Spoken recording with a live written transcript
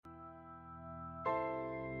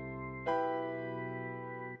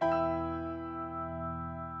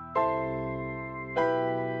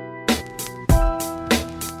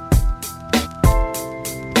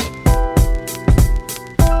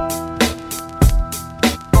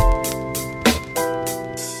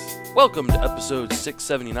Welcome to episode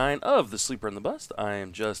 679 of The Sleeper and the Bust. I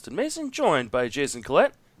am Justin Mason, joined by Jason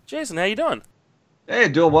Collette. Jason, how you doing? Hey,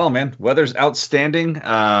 doing well, man. Weather's outstanding.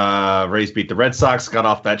 Rays beat the Red Sox, got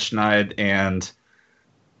off that schneid, and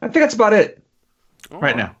I think that's about it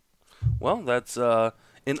right now. Well, that's an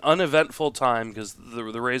uneventful time because the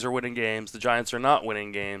Rays are winning games. The Giants are not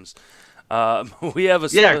winning games. We have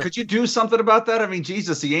could you do something about that? I mean,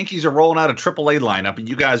 Jesus, the Yankees are rolling out a AAA lineup, and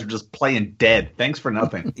you guys are just playing dead. Thanks for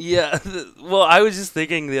nothing. Yeah, well, I was just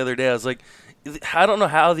thinking the other day, I was like, I don't know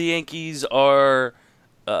how the Yankees are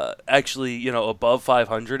actually, above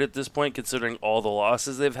 500 at this point, considering all the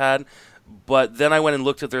losses they've had. But then I went and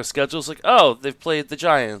looked at their schedules, like, oh, they've played the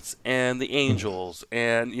Giants and the Angels,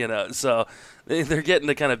 and, so they're getting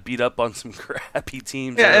to kind of beat up on some crappy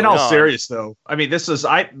teams. Yeah, in all serious, though, I mean,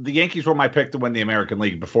 the Yankees were my pick to win the American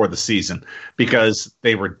League before the season because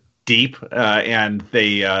they were deep and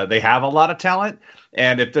they have a lot of talent.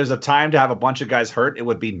 And if there's a time to have a bunch of guys hurt, it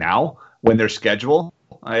would be now when their schedule.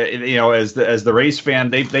 As the Rays fan,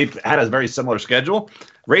 they've had a very similar schedule.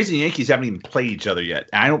 Rays and Yankees haven't even played each other yet.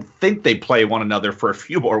 I don't think they play one another for a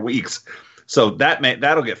few more weeks. So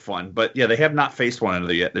that'll get fun. But yeah, they have not faced one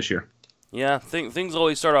another yet this year. Yeah, things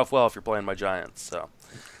always start off well if you're playing my Giants. So,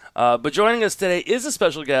 but joining us today is a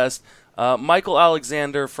special guest, Michael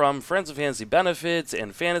Alexander from Friends of Fantasy Benefits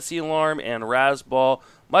and Fantasy Alarm and Razzball.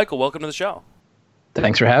 Michael, welcome to the show.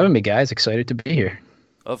 Thanks for having me, guys. Excited to be here.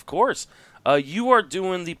 Of course. You are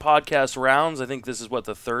doing the podcast rounds. I think this is,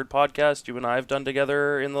 the third podcast you and I have done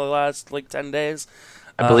together in the last, 10 days?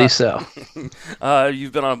 I believe so.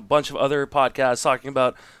 You've been on a bunch of other podcasts talking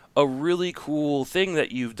about a really cool thing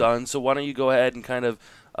that you've done. So why don't you go ahead and kind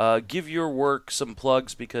of give your work some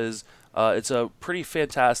plugs because it's a pretty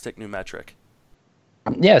fantastic new metric.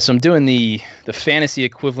 Yeah, so I'm doing the fantasy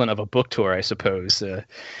equivalent of a book tour, I suppose.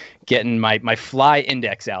 Getting my fly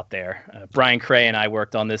index out there. Brian Cray and I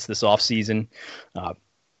worked on this off season.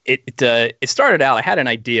 It started out. I had an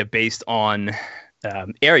idea based on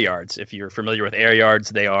air yards. If you're familiar with air yards,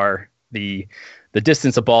 they are the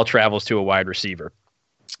distance a ball travels to a wide receiver.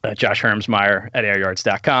 Josh Hermsmeyer at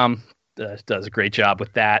airyards.com does a great job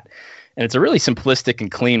with that, and it's a really simplistic and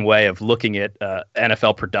clean way of looking at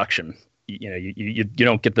NFL production. You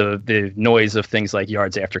don't get the noise of things like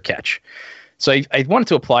yards after catch. So I wanted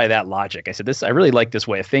to apply that logic. I said, I really like this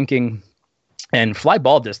way of thinking, and fly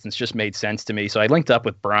ball distance just made sense to me. So I linked up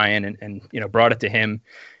with Brian and brought it to him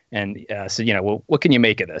and said, well, what can you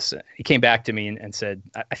make of this? He came back to me and said,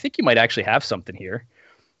 I think you might actually have something here.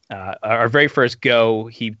 Our very first go,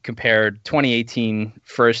 he compared 2018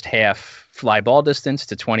 first half fly ball distance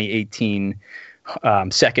to 2018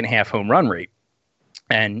 second half home run rate.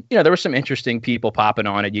 And, there were some interesting people popping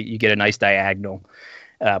on it. You get a nice diagonal.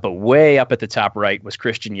 But way up at the top right was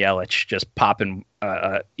Christian Yelich just popping,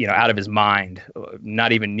 out of his mind,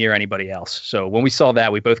 not even near anybody else. So when we saw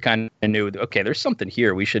that, we both kind of knew, okay, there's something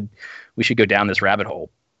here. We should go down this rabbit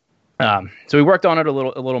hole. So we worked on it a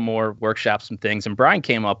little more, workshopped some things, and Brian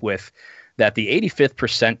came up with that the 85th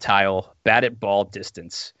percentile batted ball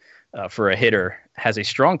distance for a hitter has a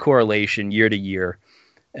strong correlation year to year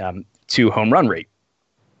to home run rate.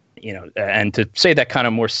 And to say that kind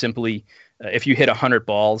of more simply, if you hit 100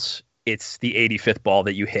 balls, it's the 85th ball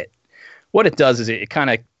that you hit. What it does is it kind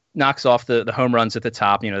of knocks off the home runs at the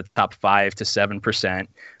top, the top 5 to 7%.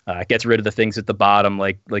 Gets rid of the things at the bottom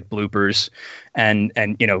like bloopers, and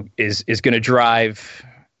is going to drive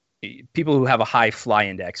people who have a high fly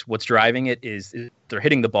index. What's driving it is they're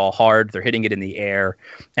hitting the ball hard, they're hitting it in the air,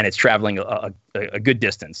 and it's traveling a good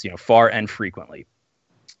distance, far and frequently.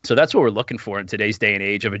 So that's what we're looking for in today's day and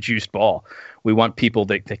age of a juiced ball. We want people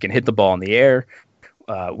that can hit the ball in the air,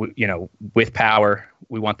 with power.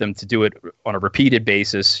 We want them to do it on a repeated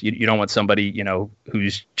basis. You don't want somebody,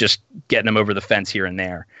 who's just getting them over the fence here and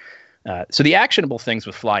there. So the actionable things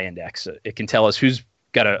with fly index, it can tell us who's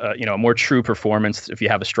got a more true performance. If you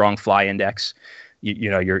have a strong fly index,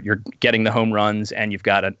 you're getting the home runs and you've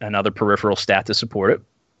got another peripheral stat to support it.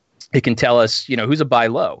 It can tell us, who's a buy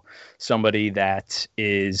low, somebody that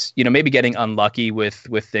is, maybe getting unlucky with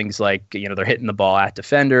things like, they're hitting the ball at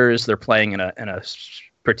defenders, they're playing in a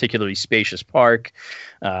particularly spacious park,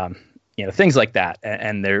 things like that,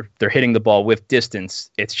 and they're hitting the ball with distance.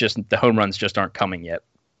 It's just the home runs just aren't coming yet.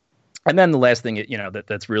 And then the last thing,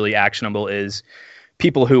 that's really actionable is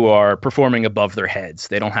people who are performing above their heads.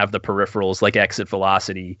 They don't have the peripherals like exit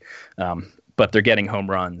velocity. But they're getting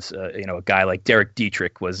home runs. A guy like Derek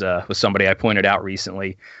Dietrich was somebody I pointed out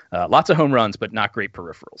recently. Lots of home runs, but not great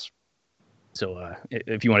peripherals. So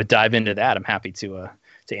if you want to dive into that, I'm happy to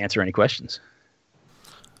answer any questions.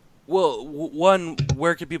 Well, one,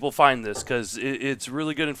 where can people find this? Because it's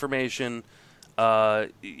really good information.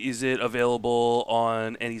 Is it available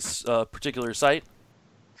on any particular site?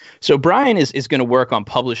 So Brian is going to work on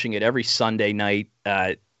publishing it every Sunday night.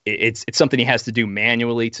 It's something he has to do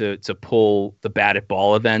manually to pull the Bat at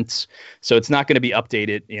Ball events. So it's not going to be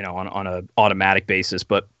updated, on a automatic basis.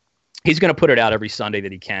 But he's going to put it out every Sunday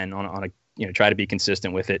that he can on a try to be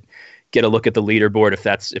consistent with it. Get a look at the leaderboard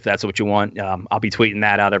if that's what you want. I'll be tweeting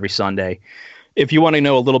that out every Sunday. If you want to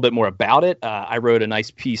know a little bit more about it, I wrote a nice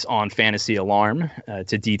piece on Fantasy Alarm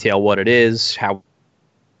to detail what it is, how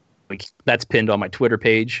that's pinned on my Twitter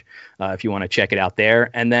page if you want to check it out there.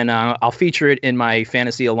 And then I'll feature it in my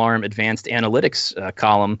Fantasy Alarm Advanced Analytics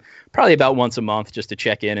column probably about once a month just to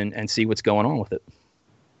check in and see what's going on with it.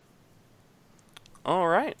 All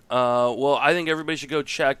right. Well, I think everybody should go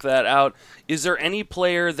check that out. Is there any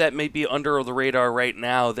player that may be under the radar right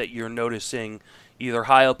now that you're noticing either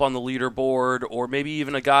high up on the leaderboard or maybe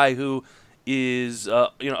even a guy who is,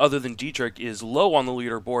 other than Dietrich, is low on the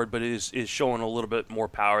leaderboard but is showing a little bit more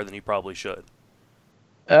power than he probably should?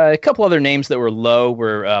 A couple other names that were low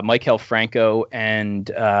were Maikel Franco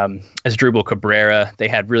and Asdrubal Cabrera. They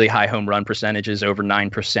had really high home run percentages, over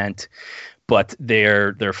 9%. But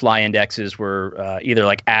their fly indexes were either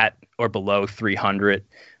like at or below 300.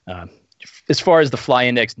 As far as the fly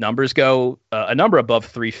index numbers go, a number above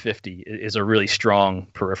 350 is a really strong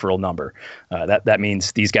peripheral number. That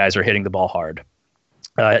means these guys are hitting the ball hard.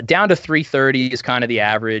 Down to 330 is kind of the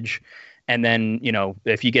average. And then,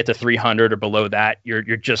 if you get to 300 or below that, you're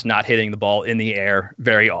just not hitting the ball in the air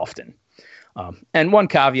very often. And one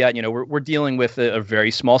caveat, we're dealing with a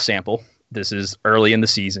very small sample. This is early in the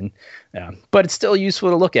season, but it's still useful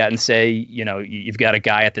to look at and say, you've got a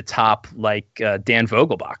guy at the top like Dan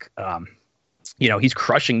Vogelbach. He's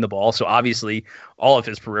crushing the ball. So obviously all of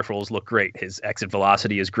his peripherals look great. His exit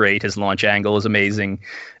velocity is great. His launch angle is amazing.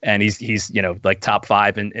 And he's like top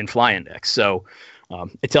 5 in fly index. So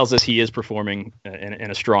it tells us he is performing in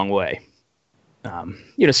a strong way.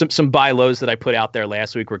 Some buy lows that I put out there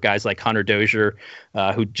last week were guys like Hunter Dozier,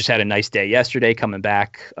 who just had a nice day yesterday coming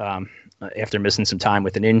back after missing some time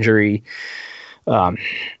with an injury.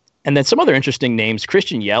 And then some other interesting names,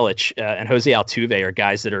 Christian Yelich and Jose Altuve are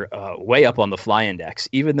guys that are way up on the fly index,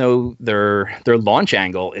 even though their launch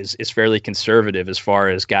angle is fairly conservative as far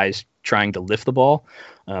as guys trying to lift the ball.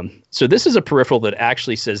 So this is a peripheral that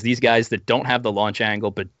actually says these guys that don't have the launch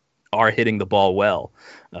angle but are hitting the ball well,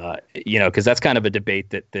 because that's kind of a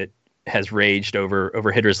debate that has raged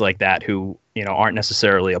over hitters like that who, aren't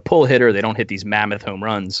necessarily a pull hitter. They don't hit these mammoth home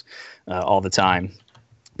runs all the time.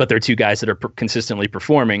 But they're two guys that are consistently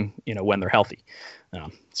performing, when they're healthy.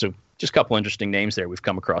 So just a couple interesting names there we've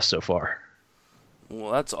come across so far.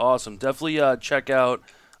 Well, that's awesome. Definitely check out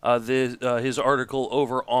his article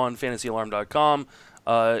over on fantasyalarm.com.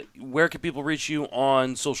 Where can people reach you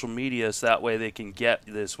on social media so that way they can get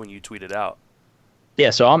this when you tweet it out? Yeah,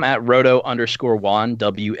 so I'm at roto_Wan,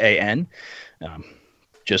 WAN,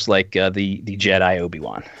 just like the Jedi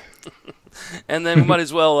Obi-Wan. And then we might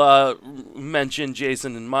as well mention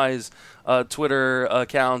Jason and Mai's Twitter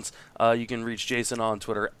accounts. You can reach Jason on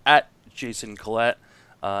Twitter at Jason Collette,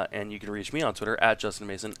 and you can reach me on Twitter at Justin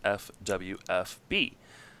Mason FWFB.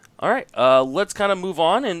 All right, let's kind of move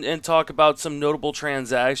on and talk about some notable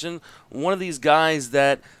transactions. One of these guys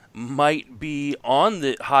that might be on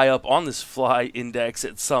the high up on this fly index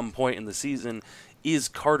at some point in the season is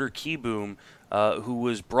Carter Kieboom, who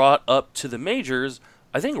was brought up to the majors,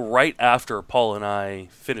 I think right after Paul and I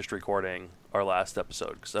finished recording our last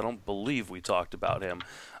episode, because I don't believe we talked about him.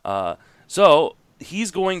 So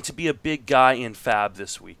he's going to be a big guy in Fab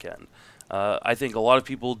this weekend. I think a lot of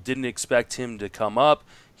people didn't expect him to come up.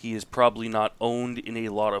 He is probably not owned in a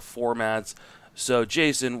lot of formats. So,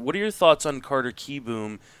 Jason, what are your thoughts on Carter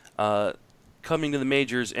Kieboom coming to the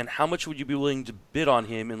majors, and how much would you be willing to bid on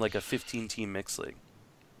him in like a 15-team mixed league?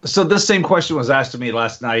 So this same question was asked to me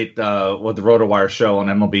last night with the RotoWire show on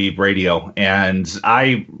MLB Radio, and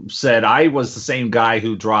I said I was the same guy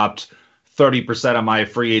who dropped 30% of my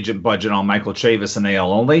free agent budget on Michael Chavis and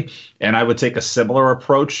AL only, and I would take a similar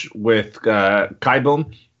approach with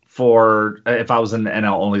Kieboom for if I was in the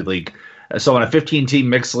NL only league. So in a 15-team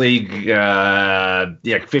mixed league,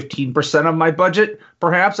 15% of my budget,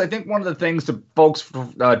 perhaps. I think one of the things to folks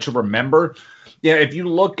to remember. Yeah, if you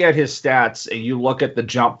look at his stats and you look at the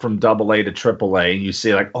jump from AA to AAA and you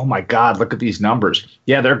say like, oh my God, look at these numbers.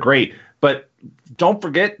 Yeah, they're great. But don't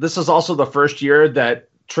forget, this is also the first year that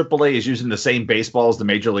AAA is using the same baseball as the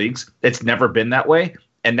major leagues. It's never been that way.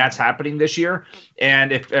 And that's happening this year.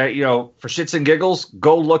 And if, for shits and giggles,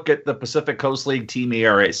 go look at the Pacific Coast League team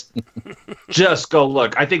ERAs. Just go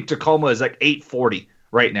look. I think Tacoma is like 840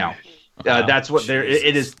 right now. That's what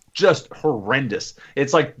it is, just horrendous.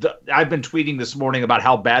 It's like I've been tweeting this morning about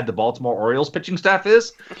how bad the Baltimore Orioles pitching staff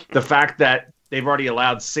is. The fact that they've already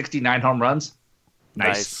allowed 69 home runs.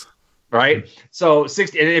 Nice. Right? So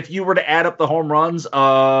 60, and if you were to add up the home runs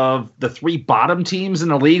of the 3 bottom teams in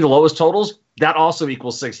the league, the lowest totals, that also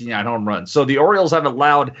equals 69 home runs. So the Orioles have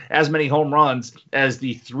allowed as many home runs as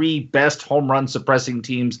the 3 best home run suppressing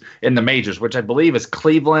teams in the majors, which I believe is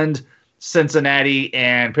Cleveland, Cincinnati,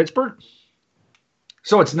 and Pittsburgh.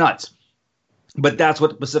 So it's nuts. But that's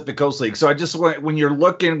what the Pacific Coast League. So I just want,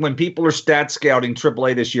 when people are stat scouting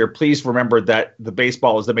AAA this year, please remember that the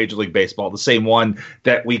baseball is the Major League Baseball, the same one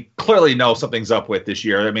that we clearly know something's up with this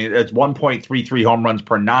year. I mean, it's 1.33 home runs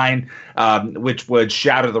per 9, which would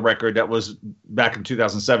shatter the record that was back in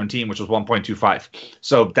 2017, which was 1.25.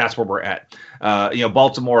 So that's where we're at.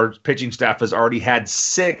 Baltimore's pitching staff has already had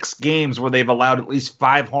 6 games where they've allowed at least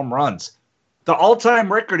 5 home runs. The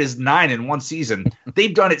all-time record is 9 in one season.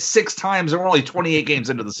 They've done it 6 times, and we're only 28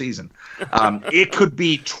 games into the season. It could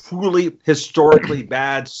be truly historically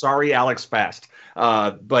bad. Sorry, Alex Fast.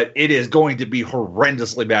 But it is going to be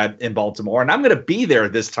horrendously bad in Baltimore. And I'm going to be there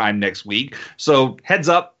this time next week. So heads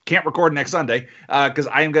up, can't record next Sunday because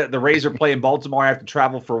the Rays are playing Baltimore. I have to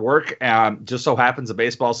travel for work. Just so happens the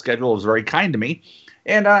baseball schedule is very kind to me.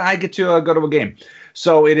 And I get to go to a game.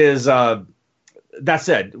 So it is... That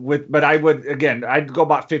said, I'd go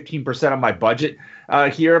about 15% of my budget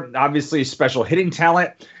here. Obviously, special hitting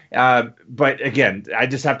talent. But again, I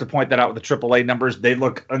just have to point that out with the AAA numbers. They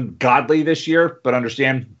look ungodly this year, but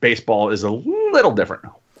understand baseball is a little different.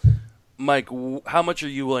 Mike, how much are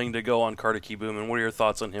you willing to go on Carter Kieboom, and what are your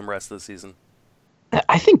thoughts on him rest of the season?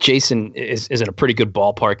 I think Jason is in a pretty good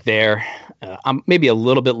ballpark there. I'm maybe a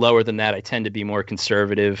little bit lower than that. I tend to be more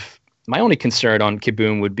conservative. My only concern on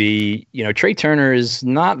Kieboom would be, Trey Turner is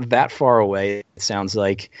not that far away, it sounds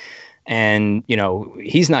like. And,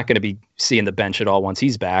 he's not going to be seeing the bench at all once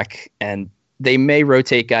he's back. And they may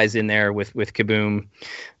rotate guys in there with Kieboom.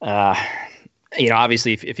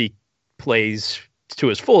 Obviously, if he plays to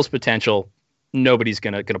his fullest potential, nobody's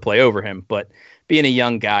going to play over him. But being a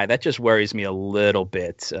young guy, that just worries me a little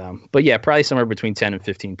bit. But yeah, probably somewhere between 10 and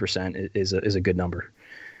 15% is a good number.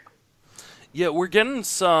 Yeah, we're getting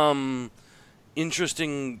some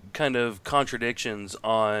interesting kind of contradictions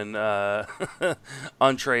on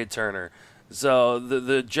on Trey Turner. So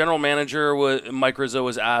the general manager, Mike Rizzo,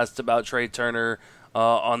 was asked about Trey Turner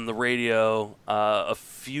on the radio a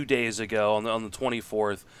few days ago on the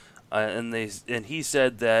 24th, and he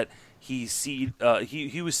said that he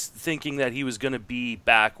was thinking that he was going to be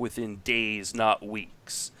back within days, not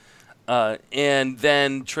weeks. And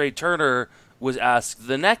then Trey Turner was asked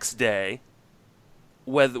the next day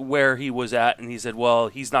where he was at, and he said, well,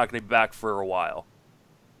 he's not going to be back for a while.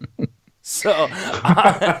 So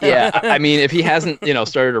yeah, I mean, if he hasn't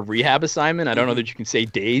started a rehab assignment, I don't know that you can say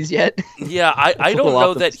days yet. Yeah, I don't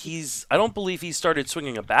know that I don't believe he started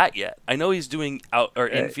swinging a bat yet. I know he's doing out or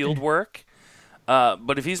infield work,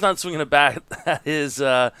 but if he's not swinging a bat, that is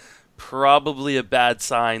probably a bad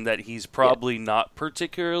sign that he's probably not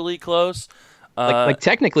particularly close. Like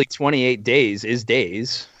technically 28 days is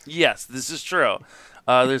days. Yes, this is true.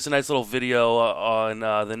 There's a nice little video on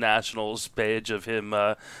the Nationals page of him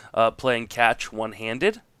playing catch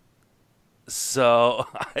one-handed. So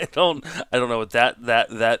I don't know what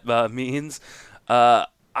that means. I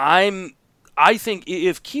think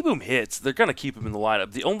if Kieboom hits, they're gonna keep him in the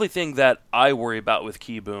lineup. The only thing that I worry about with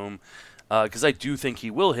Kieboom, because I do think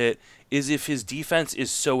he will hit, is if his defense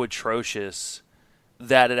is so atrocious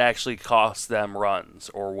that it actually costs them runs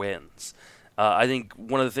or wins. I think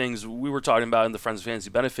one of the things we were talking about in the Friends of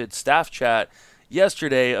Fantasy Benefits staff chat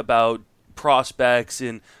yesterday about prospects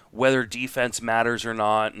and whether defense matters or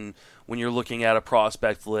not, and when you're looking at a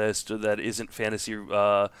prospect list that isn't fantasy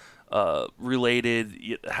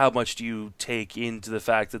related, how much do you take into the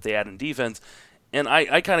fact that they add in defense? And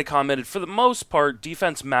I kind of commented, for the most part,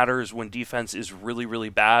 defense matters when defense is really, really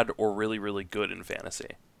bad or really, really good in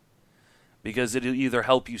fantasy. Because it'll either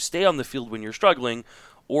help you stay on the field when you're struggling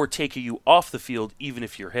or take you off the field even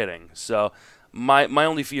if you're hitting. So my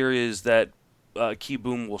only fear is that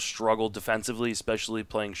Kieboom will struggle defensively, especially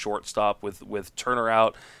playing shortstop with Turner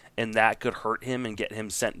out, and that could hurt him and get him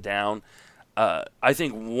sent down. I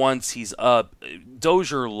think once he's up,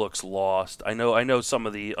 Dozier looks lost. I know some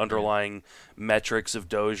of the underlying metrics of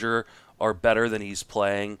Dozier are better than he's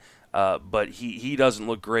playing, but he doesn't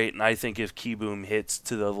look great, and I think if Kieboom hits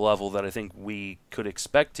to the level that I think we could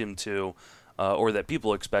expect him to, or that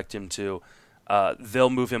people expect him to, they'll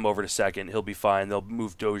move him over to second. He'll be fine. They'll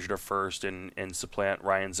move Dozier to first and supplant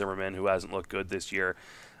Ryan Zimmerman, who hasn't looked good this year.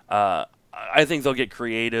 I think they'll get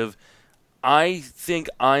creative. I think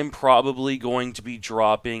I'm probably going to be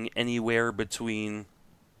dropping anywhere between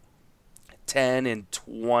 10 and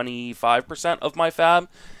 25% of my fab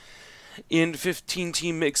in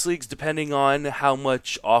 15-team mixed leagues, depending on how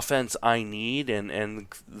much offense I need and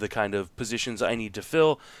the kind of positions I need to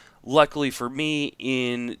fill. Luckily for me,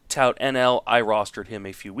 in Tout NL, I rostered him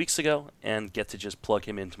a few weeks ago and get to just plug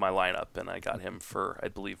him into my lineup, and I got him for, I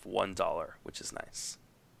believe, $1, which is nice.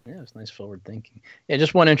 Yeah, it's nice forward thinking. Yeah,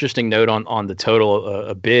 just one interesting note on the total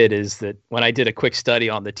a bid is that when I did a quick study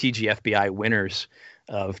on the TGFBI winners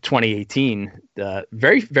of 2018,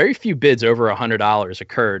 very few bids over $100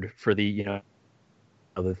 occurred for the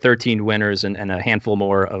 13 winners and a handful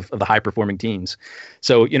more of the high performing teams.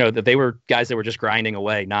 So that they were guys that were just grinding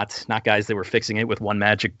away, not guys that were fixing it with one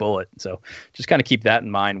magic bullet. So just kind of keep that in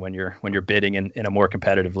mind when you're bidding in a more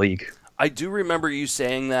competitive league. I do remember you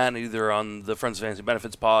saying that either on the Friends of Fantasy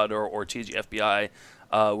Benefits pod or TGFBI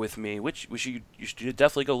with me, which you should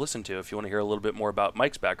definitely go listen to if you want to hear a little bit more about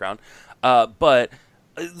Mike's background. But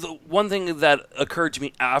the one thing that occurred to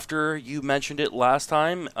me after you mentioned it last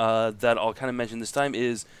time that I'll kind of mention this time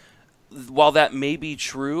is, while that may be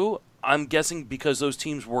true, I'm guessing because those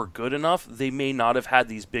teams were good enough, they may not have had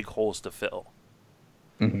these big holes to fill.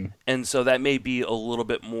 Mm-hmm. And so that may be a little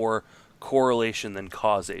bit more correlation than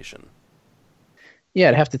causation. Yeah,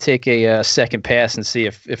 I'd have to take a second pass and see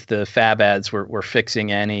if the fab ads were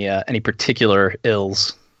fixing any particular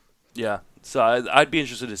ills. Yeah, so I'd be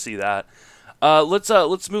interested to see that.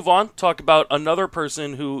 Let's move on. Talk about another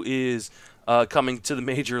person who is coming to the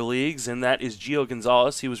major leagues, and that is Gio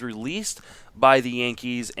Gonzalez. He was released by the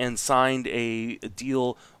Yankees and signed a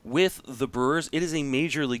deal with the Brewers. It is a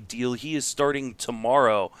major league deal. He is starting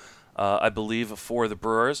tomorrow, I believe, for the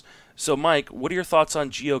Brewers. So, Mike, what are your thoughts on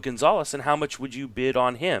Gio Gonzalez, and how much would you bid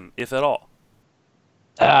on him, if at all?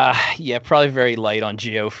 Yeah, probably very light on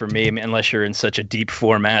Gio for me, unless you're in such a deep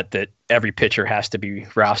format that every pitcher has to be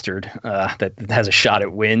rostered that has a shot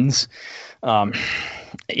at wins.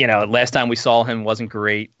 Last time we saw him wasn't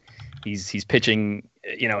great. He's pitching,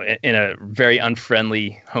 in a very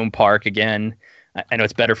unfriendly home park again. I know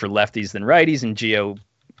it's better for lefties than righties, and Gio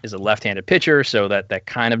is a left-handed pitcher, so that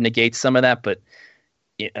kind of negates some of that, but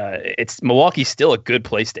Milwaukee's still a good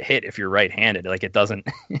place to hit if you're right-handed. Like, it doesn't,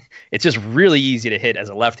 it's just really easy to hit as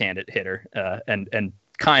a left-handed hitter, and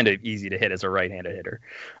kind of easy to hit as a right-handed hitter.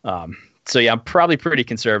 So yeah, I'm probably pretty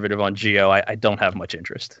conservative on Gio. I don't have much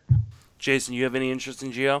interest. Jason, you have any interest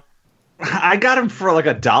in Gio? I got him for like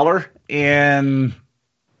 $1 in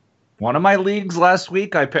one of my leagues last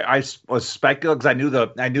week. I was speculating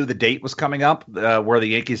because I knew the date was coming up where the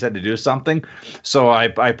Yankees had to do something, so I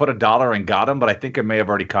put $1 and got him. But I think I may have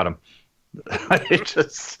already cut him. I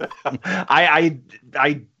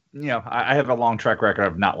have a long track record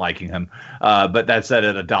of not liking him. But that said,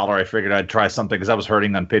 at $1, I figured I'd try something because I was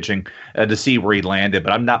hurting on pitching to see where he landed.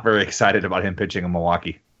 But I'm not very excited about him pitching in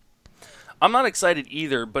Milwaukee. I'm not excited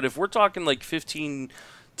either. But if we're talking like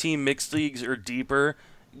 15-team mixed leagues or deeper,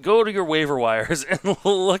 go to your waiver wires and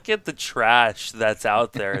look at the trash that's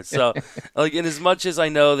out there. So, in as much as I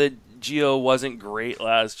know that Gio wasn't great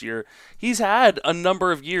last year, he's had a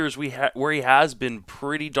number of years where he has been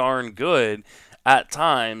pretty darn good at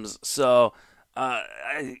times. So,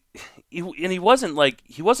 he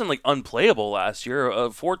wasn't unplayable last year. A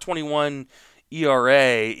 4.21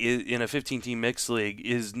 ERA in a 15-team mixed league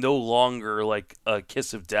is no longer like a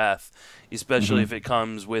kiss of death, especially if it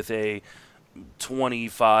comes with a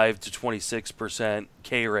 25 to 26%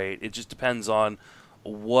 K rate. It just depends on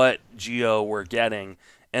what Gio we're getting.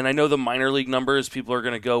 And I know the minor league numbers, people are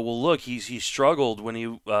going to go, well, look, he struggled when he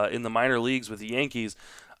in the minor leagues with the Yankees.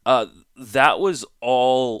 That was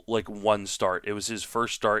all like one start. It was his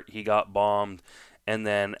first start. He got bombed, and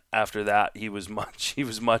then after that, he was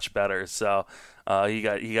much better. So he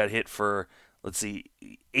got hit for,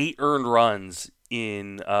 8 earned runs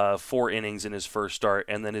in 4 innings in his first start,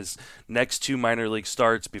 and then his next 2 minor league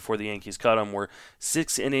starts before the Yankees cut him were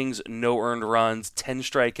 6 innings, no earned runs, 10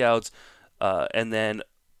 strikeouts, and then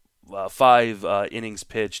 5 innings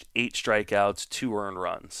pitched, 8 strikeouts, 2 earned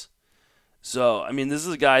runs. So, this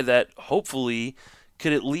is a guy that hopefully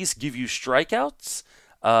could at least give you strikeouts,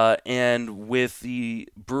 and with the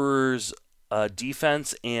Brewers'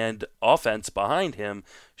 defense and offense behind him,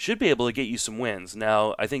 should be able to get you some wins.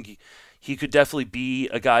 Now, I think he could definitely be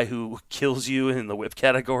a guy who kills you in the whip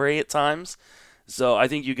category at times. So I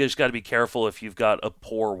think you just got to be careful if you've got a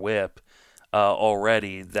poor whip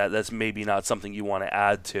already. That's maybe not something you want to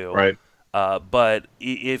add to. Right. But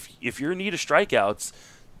if you're in need of strikeouts,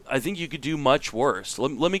 I think you could do much worse.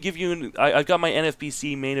 Let me give you I've got my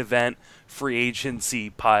NFBC main event free agency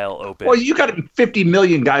pile open. Well, you got 50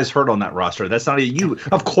 million guys hurt on that roster. That's not you.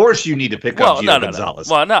 Of course, you need to pick up Gio Gonzalez.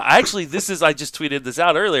 Well, no, actually, I just tweeted this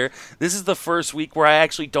out earlier. This is the first week where I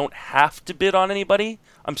actually don't have to bid on anybody.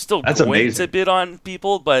 I'm still going to bid on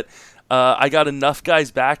people, but I got enough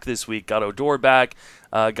guys back this week. Got Odor back,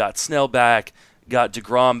 got Snell back, got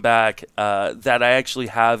DeGrom back, that I actually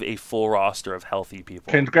have a full roster of healthy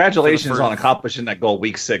people. Congratulations on accomplishing that goal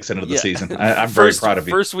week 6 into the season. I'm very proud of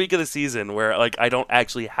you. First week of the season where I don't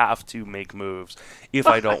actually have to make moves if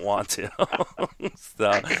I don't want to.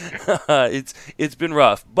 So it's been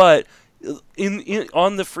rough. But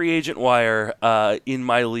on the free agent wire in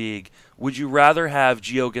my league, would you rather have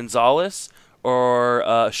Gio Gonzalez or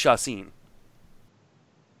Chacin?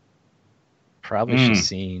 Probably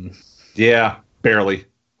Chacin. Yeah. Barely.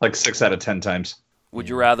 Like 6 out of 10 times. Would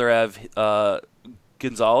you rather have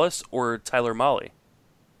Gonzalez or Tyler Mahle?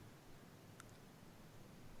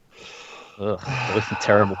 Ugh, both in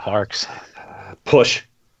terrible parks. Push.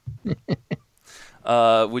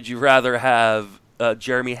 Would you rather have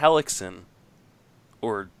Jeremy Hellickson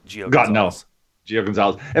or Gio Gonzalez? No. Gio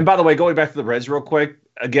Gonzalez. And by the way, going back to the Reds real quick,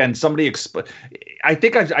 again, I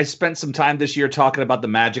think I spent some time this year talking about the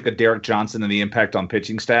magic of Derek Johnson and the impact on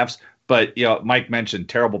pitching staffs. But, Mike mentioned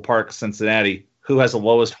terrible park, Cincinnati. Who has the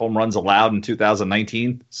lowest home runs allowed in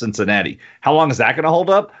 2019? Cincinnati. How long is that going to hold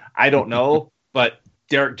up? I don't know. But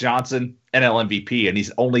Derek Johnson, NL MVP, and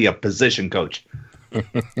he's only a position coach.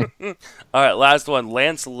 All right, last one.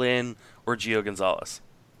 Lance Lynn or Gio Gonzalez?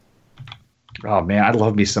 Oh, man, I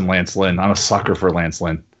love me some Lance Lynn. I'm a sucker for Lance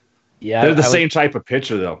Lynn. Yeah, they're the same type of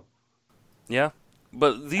pitcher, though. Yeah,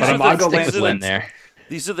 but these are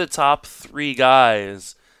the top 3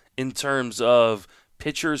 guys in terms of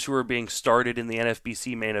pitchers who are being started in the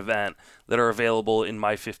NFBC main event that are available in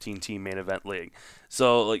my 15-team main event league.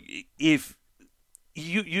 So, if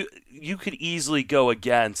you could easily go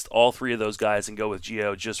against all 3 of those guys and go with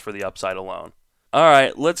Gio just for the upside alone. All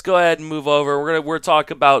right, let's go ahead and move over. We're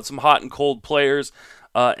talk about some hot and cold players,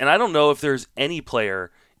 and I don't know if there's any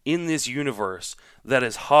player in this universe that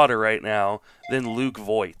is hotter right now than Luke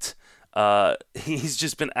Voit. He's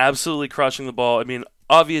just been absolutely crushing the ball. I mean,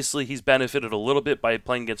 obviously he's benefited a little bit by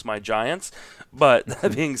playing against my Giants, but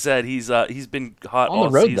that being said, he's been hot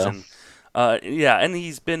all season. And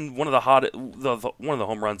he's been one of the one of the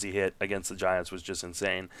home runs he hit against the Giants was just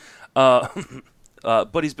insane.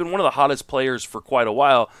 But he's been one of the hottest players for quite a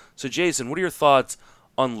while. So, Jason, what are your thoughts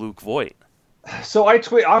on Luke Voit? So I'm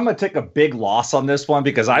going to take a big loss on this one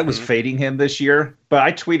because I was fading him this year. But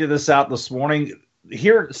I tweeted this out this morning.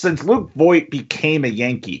 Here, since Luke Voit became a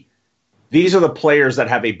Yankee, these are the players that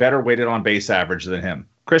have a better weighted on base average than him.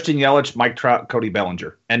 Christian Yelich, Mike Trout, Cody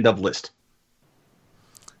Bellinger. End of list.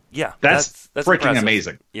 Yeah, that's freaking impressive.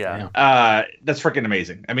 Amazing. Yeah. That's freaking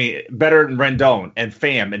amazing. I mean, better than Rendon and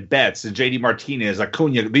Pham and Betts and JD Martinez,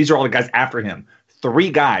 Acuna. These are all the guys after him.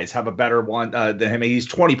 3 guys have a better one than him. He's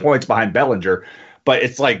 20 points behind Bellinger, but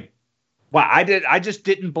it's like, wow, I just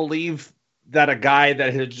didn't believe that a guy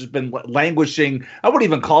that had just been languishing, I wouldn't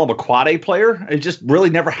even call him a quad A player. It just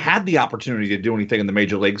really never had the opportunity to do anything in the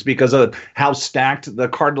major leagues because of how stacked the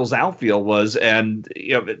Cardinals outfield was. And,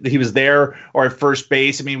 he was there or at first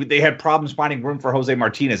base. I mean, they had problems finding room for Jose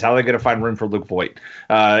Martinez. How are they going to find room for Luke Voit?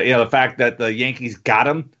 The fact that the Yankees got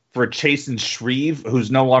him for Chasen Shreve,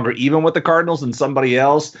 who's no longer even with the Cardinals, and somebody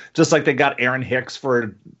else, just like they got Aaron Hicks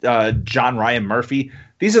for John Ryan Murphy.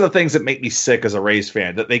 These are the things that make me sick as a Rays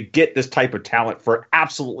fan, that they get this type of talent for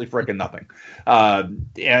absolutely freaking nothing.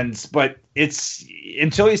 But it's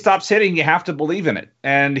until he stops hitting, you have to believe in it.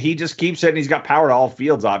 And he just keeps hitting. He's got power to all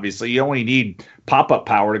fields, obviously. You only need pop-up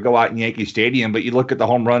power to go out in Yankee Stadium. But you look at the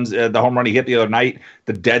home runs, the home run he hit the other night,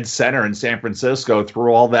 the dead center in San Francisco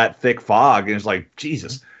through all that thick fog. And it's like,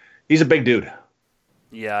 Jesus, he's a big dude.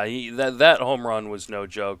 Yeah, that home run was no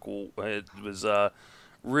joke. It was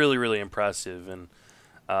really, really impressive and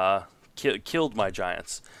killed my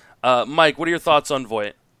Giants. Mike, what are your thoughts on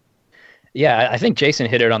Voit? Yeah, I think Jason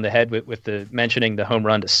hit it on the head with the mentioning the home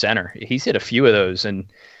run to center. He's hit a few of those, and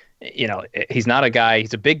he's not a guy.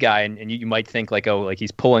 He's a big guy, and you might think like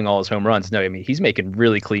he's pulling all his home runs. No, I mean he's making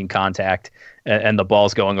really clean contact, and the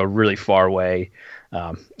ball's going a really far way.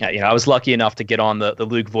 I was lucky enough to get on the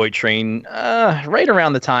Luke Voit train right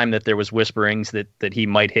around the time that there was whisperings that he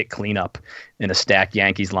might hit cleanup in a stacked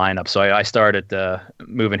Yankees lineup. So I started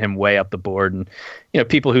moving him way up the board, and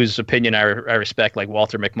people whose opinion I respect, like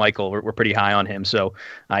Walter McMichael, were pretty high on him. So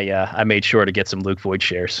I made sure to get some Luke Voit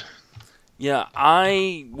shares. Yeah,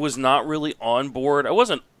 I was not really on board. I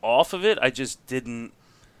wasn't off of it. I just didn't.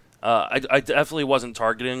 I definitely wasn't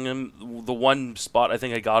targeting him. The one spot I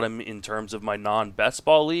think I got him in terms of my non-best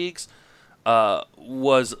ball leagues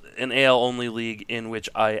was an AL only league in which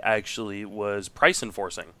I actually was price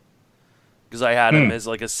enforcing, because I had him as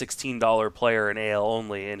like a $16 player in AL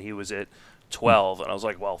only, and he was at 12, and I was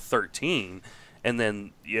like, well, 13, and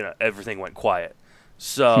then everything went quiet.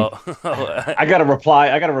 So I got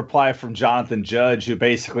a reply from Jonathan Judge, who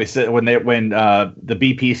basically said when the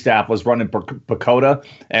BP staff was running Bakota,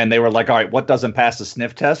 and they were like, all right, what doesn't pass the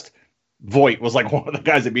sniff test? Voit was like one of the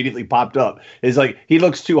guys immediately popped up. He's like, he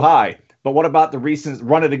looks too high. But what about the recent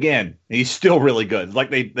run it again? He's still really good. It's like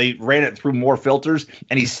they ran it through more filters,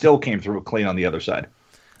 and he still came through clean on the other side.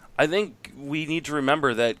 I think we need to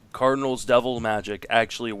remember that Cardinals devil magic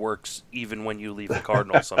actually works even when you leave the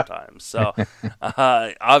Cardinals sometimes. So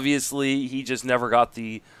obviously he just never got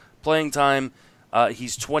the playing time.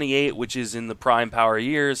 He's 28, which is in the prime power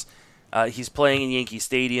years. He's playing in Yankee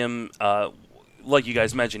Stadium. Like you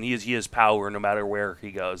guys mentioned, he has power no matter where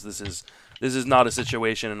he goes. This is not a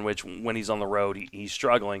situation in which when he's on the road he's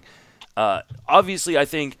struggling. Obviously, I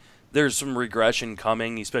think there's some regression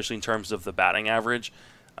coming, especially in terms of the batting average.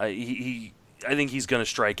 I think he's going to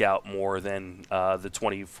strike out more than the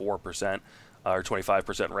 24% or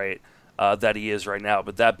 25% rate that he is right now.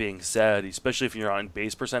 But that being said, especially if you're on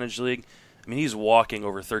base percentage league, I mean, he's walking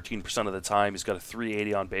over 13% of the time. He's got a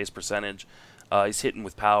 380 on base percentage. He's hitting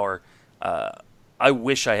with power. I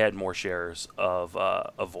wish I had more shares of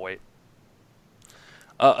Voit.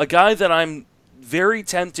 A guy that I'm very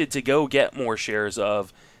tempted to go get more shares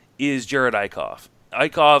of is Jerad Eickhoff.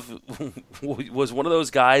 Eickhoff was one of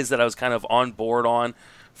those guys that I was kind of on board on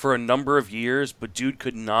for a number of years, but dude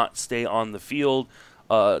could not stay on the field,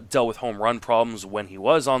 dealt with home run problems when he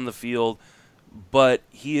was on the field, but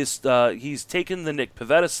he's taken the Nick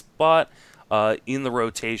Pivetta spot in the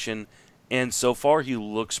rotation, and so far he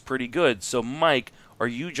looks pretty good. So, Mike, are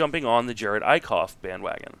you jumping on the Jerad Eickhoff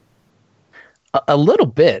bandwagon? A little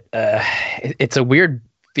bit. It's a weird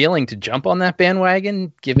feeling to jump on that bandwagon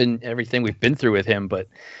given everything we've been through with him, but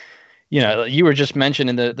you were just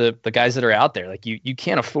mentioning the guys that are out there. Like you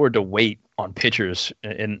can't afford to wait on pitchers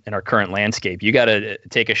in our current landscape. You got to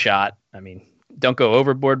take a shot. I mean, don't go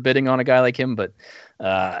overboard bidding on a guy like him, but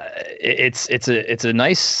it's a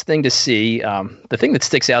nice thing to see. The thing that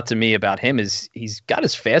sticks out to me about him is he's got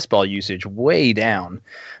his fastball usage way down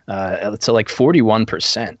to like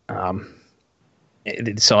 41%.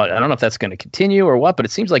 So I don't know if that's going to continue or what, but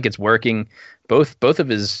it seems like it's working. Both of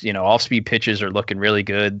his off-speed pitches are looking really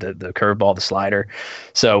good. The curveball, the slider.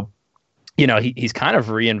 So he's kind of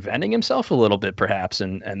reinventing himself a little bit, perhaps,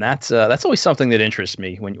 and that's always something that interests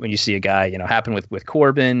me when you see a guy happen with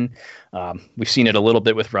Corbin. We've seen it a little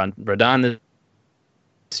bit with Rodon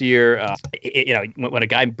this year. When a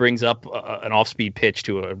guy brings up an off-speed pitch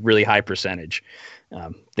to a really high percentage,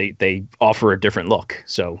 they offer a different look.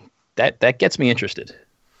 So. That gets me interested.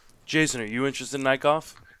 Jason, are you interested in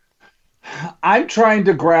Eickhoff? I'm trying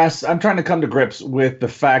to come to grips with the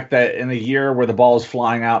fact that in a year where the ball is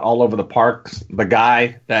flying out all over the parks, the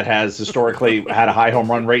guy that has historically had a high home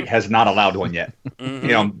run rate has not allowed one yet.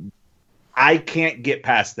 Mm-hmm. I can't get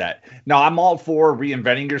past that. Now, I'm all for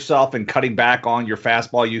reinventing yourself and cutting back on your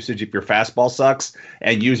fastball usage if your fastball sucks,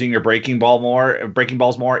 and using your breaking balls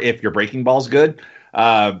more if your breaking ball's good.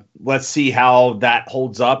 Let's see how that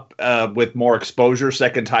holds up with more exposure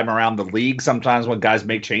second time around the league. Sometimes when guys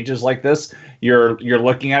make changes like this, you're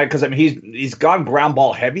looking at it because he's gone ground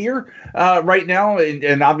ball heavier right now,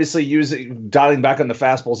 and obviously dialing back on the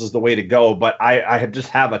fastballs is the way to go. But I just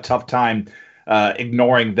have a tough time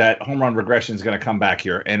ignoring that home run regression is going to come back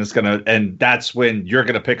here, and that's when you're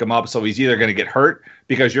going to pick him up. So he's either going to get hurt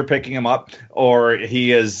because you're picking him up, or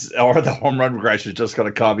the home run regression is just going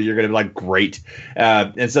to come, and you're going to be like, great.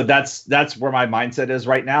 And so that's where my mindset is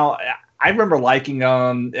right now. I remember liking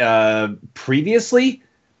him previously,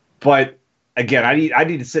 but again, I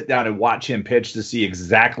need to sit down and watch him pitch to see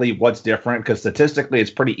exactly what's different, because statistically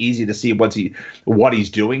it's pretty easy to see what he's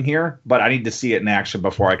doing here, but I need to see it in action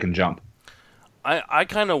before I can jump. I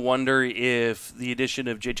kind of wonder if the addition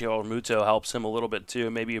of JT Realmuto helps him a little bit too.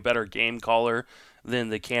 Maybe a better game caller than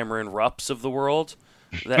the Cameron Rupps of the world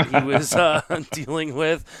that he was dealing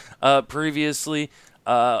with previously.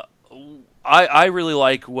 I really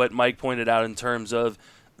like what Mike pointed out in terms of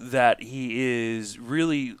that he is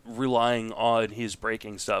really relying on his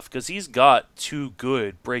breaking stuff, because he's got two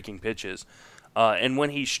good breaking pitches. And when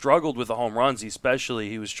he struggled with the home runs especially,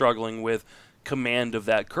 he was struggling with command of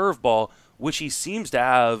that curveball, which he seems to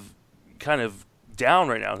have kind of down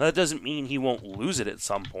right now. That doesn't mean he won't lose it at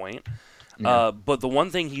some point. Yeah. But the one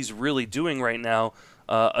thing he's really doing right now,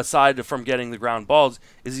 aside from getting the ground balls,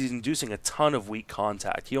 is he's inducing a ton of weak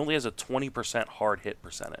contact. He only has a 20% hard hit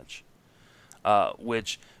percentage,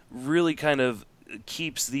 which really kind of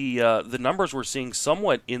keeps the numbers we're seeing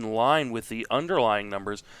somewhat in line with the underlying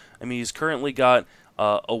numbers. I mean, he's currently got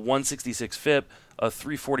a 166 FIP, a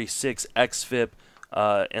 346 xFIP,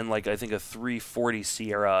 and I think a 340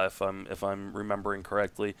 Sierra, if I'm remembering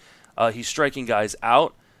correctly. He's striking guys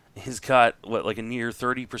out. He's got a near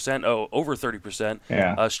 30%, over 30%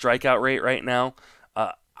 strikeout rate right now.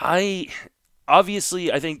 I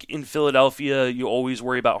think in Philadelphia you always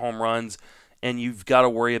worry about home runs, and you've got to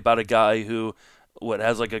worry about a guy who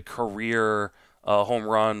has a career home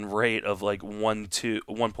run rate of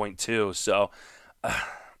 1.2. So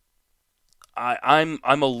I'm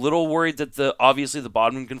a little worried that obviously the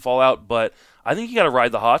bottom can fall out, but I think you got to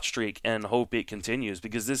ride the hot streak and hope it continues,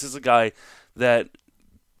 because this is a guy that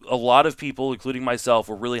a lot of people, including myself,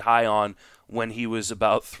 were really high on when he was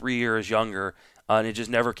about 3 years younger, and it just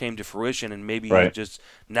never came to fruition. And maybe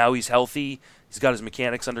now he's healthy, he's got his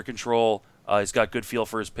mechanics under control, he's got good feel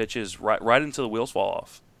for his pitches, right until the wheels fall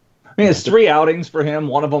off. I mean, it's 3 outings for him.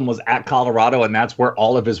 One of them was at Colorado, and that's where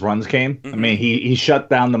all of his runs came. Mm-hmm. I mean, he shut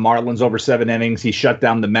down the Marlins over 7 innings. He shut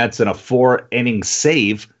down the Mets in a 4-inning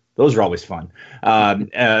save. Those are always fun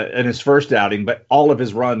in his first outing, but all of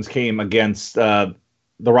his runs came against the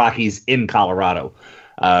Rockies in Colorado.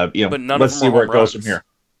 But let's see where it goes from here.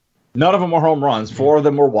 None of them were home runs. 4 of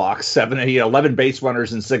them were walks. 11 base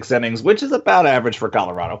runners in 6 innings, which is about average for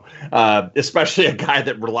Colorado, especially a guy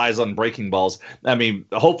that relies on breaking balls. I mean,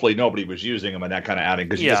 hopefully nobody was using him in that kind of outing,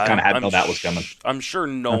 because you just kind of had to know that was coming. I'm sure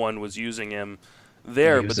no one was using him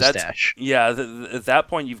there, but that's stash. At that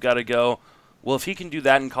point you've got to go, well, if he can do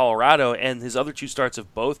that in Colorado, and his other 2 starts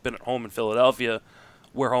have both been at home in Philadelphia,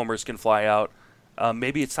 where homers can fly out,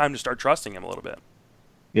 maybe it's time to start trusting him a little bit.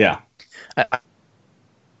 Yeah.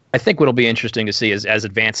 I think what'll be interesting to see is as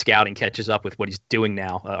advanced scouting catches up with what he's doing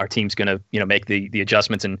now, our team's going to make the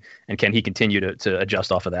adjustments, and can he continue to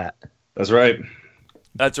adjust off of that? That's right.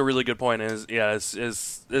 That's a really good point. As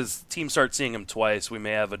teams start seeing him twice, we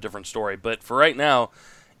may have a different story. But for right now,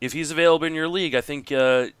 if he's available in your league, I think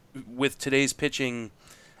with today's pitching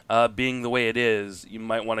being the way it is, you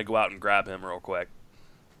might want to go out and grab him real quick.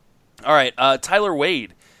 All right, Tyler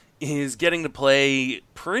Wade is getting to play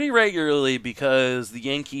pretty regularly because the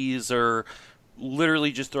Yankees are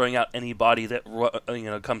literally just throwing out anybody that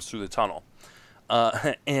comes through the tunnel,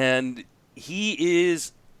 and he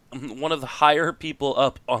is one of the higher people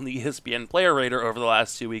up on the ESPN player rater over the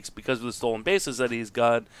last 2 weeks because of the stolen bases that he's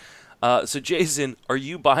got. So Jason, are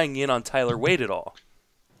you buying in on Tyler Wade at all?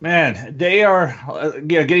 Man, they are,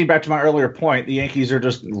 getting back to my earlier point, the Yankees are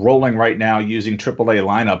just rolling right now using AAA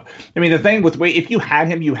lineup. I mean, the thing with Wade, if you had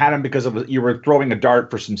him because you were throwing a dart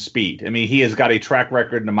for some speed. I mean, he has got a track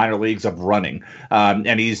record in the minor leagues of running,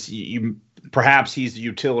 and perhaps he's the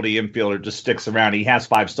utility infielder, just sticks around. He has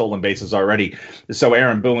 5 stolen bases already. So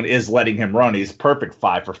Aaron Boone is letting him run. He's perfect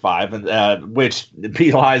 5 for 5, which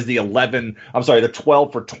belies the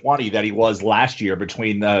 12 for 20 that he was last year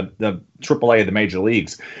between the AAA and the major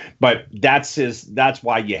leagues. But that's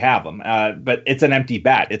why you have him. But it's an empty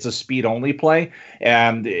bat. It's a speed only play.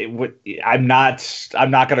 And I'm not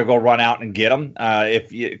going to go run out and get him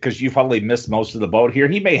because you've probably missed most of the boat here.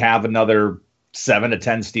 He may have another 7 to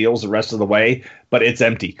 10 steals the rest of the way, but it's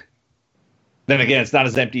empty. Then again, it's not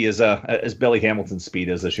as empty as Billy Hamilton's speed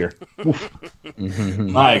is this year.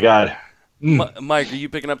 My God. Mike, are you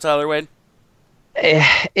picking up Tyler Wade?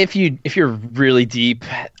 If you're really deep,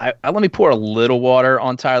 I let me pour a little water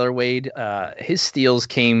on Tyler Wade. His steals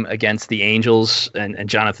came against the Angels and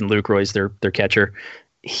Jonathan Lucroy's their catcher.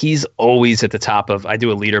 He's always at the top of. I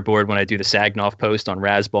do a leaderboard when I do the Sagnoff post on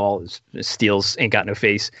Razzball. His steals ain't got no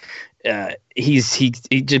face.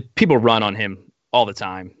 People run on him all the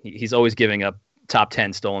time. He's always giving up top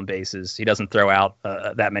 10 stolen bases. He doesn't throw out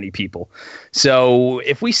that many people. So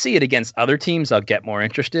if we see it against other teams, I'll get more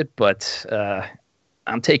interested, but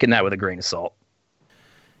I'm taking that with a grain of salt.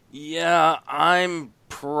 Yeah, I'm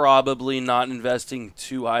probably not investing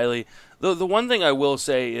too highly. The one thing I will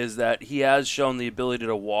say is that he has shown the ability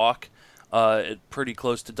to walk at pretty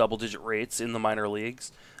close to double-digit rates in the minor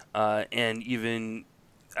leagues, and even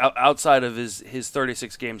outside of his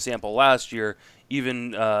 36-game sample last year,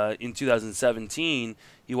 even in 2017,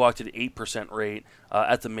 he walked at an 8% rate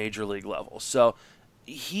at the major league level. So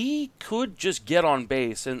he could just get on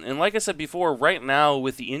base. And like I said before, right now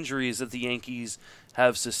with the injuries that the Yankees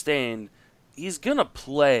have sustained, he's going to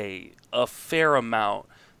play a fair amount.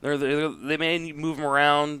 They may move him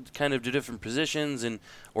around kind of to different positions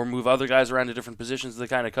or move other guys around to different positions to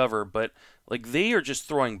kind of cover, but like they are just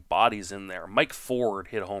throwing bodies in there. Mike Ford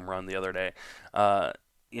hit a home run the other day.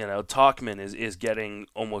 Talkman is getting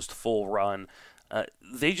almost full run.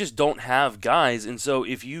 They just don't have guys, and so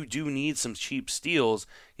if you do need some cheap steals,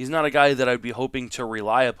 he's not a guy that I'd be hoping to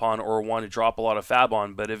rely upon or want to drop a lot of fab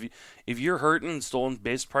on. But if you're hurting stolen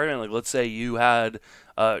base department, like let's say you had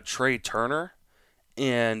Trey Turner,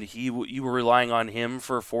 and you were relying on him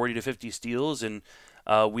for 40 to 50 steals, and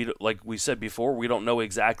like we said before, we don't know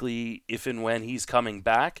exactly if and when he's coming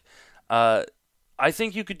back. I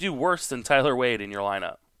think you could do worse than Tyler Wade in your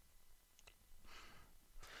lineup.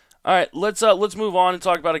 All right, let's move on and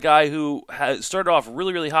talk about a guy who has started off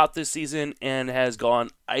really, really hot this season and has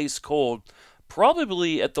gone ice cold,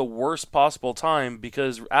 probably at the worst possible time,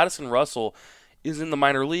 because Addison Russell is in the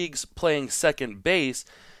minor leagues playing second base,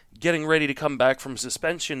 getting ready to come back from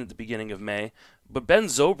suspension at the beginning of May. But Ben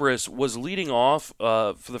Zobrist was leading off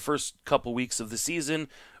for the first couple weeks of the season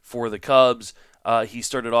for the Cubs. He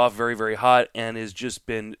started off very, very hot and has just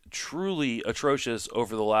been truly atrocious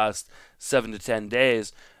over the last 7 to 10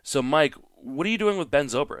 days. So, Mike, what are you doing with Ben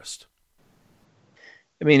Zobrist?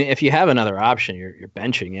 I mean, if you have another option, you're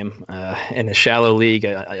benching him. In a shallow league,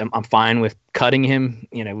 I'm fine with cutting him.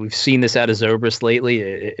 We've seen this out of Zobrist lately.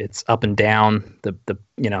 It's up and down.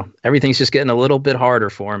 Everything's just getting a little bit harder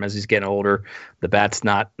for him as he's getting older. The bat's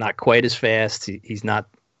not quite as fast. He's not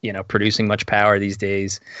producing much power these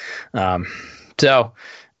days. I'm over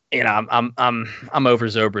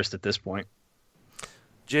Zobrist at this point.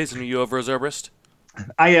 Jason, are you over Zobrist?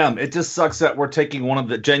 I am. It just sucks that we're taking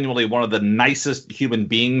genuinely one of the nicest human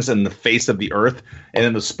beings in the face of the earth and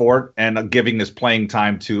in the sport, and giving this playing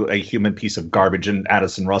time to a human piece of garbage in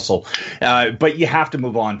Addison Russell. But you have to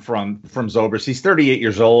move on from Zobrist. He's 38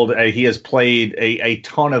 years old. He has played a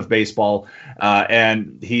ton of baseball,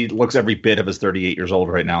 and he looks every bit of his 38 years old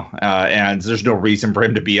right now. And there's no reason for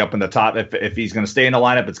him to be up in the top. If he's going to stay in the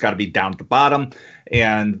lineup, it's got to be down at the bottom.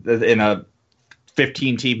 And in a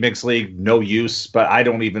 15-team mixed league, no use, but I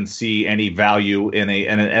don't even see any value in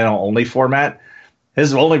an NL only format.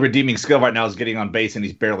 His only redeeming skill right now is getting on base, and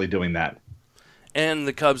he's barely doing that. And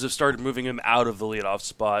the Cubs have started moving him out of the leadoff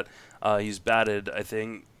spot. He's batted, I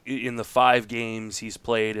think, in the 5 games he's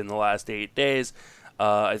played in the last 8 days.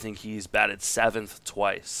 I think he's batted 7th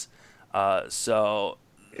twice. So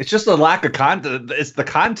it's just a lack of contact. It's the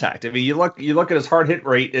contact. I mean, you look at his hard hit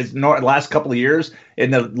rate is last couple of years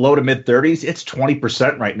in the low to mid 30s. It's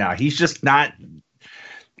 20% right now. He's just not.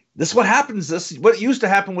 This is what happens. This is what used to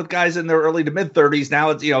happen with guys in their early to mid 30s. Now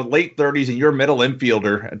it's late 30s, and you're a middle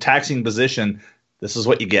infielder, a taxing position. This is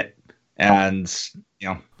what you get, and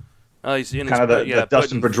kind of the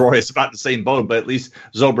Dustin Pedroia is about the same boat, but at least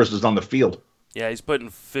Zobrist is on the field. Yeah, he's putting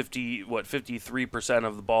 53%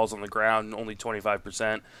 of the balls on the ground and only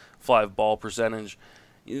 25% fly ball percentage.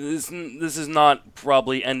 This is not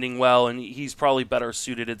probably ending well, and he's probably better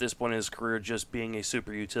suited at this point in his career just being a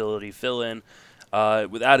super utility fill-in.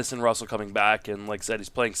 With Addison Russell coming back, and like I said, he's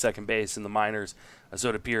playing second base in the minors, so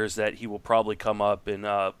it appears that he will probably come up and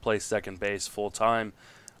play second base full-time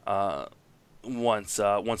once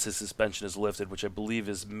his suspension is lifted, which I believe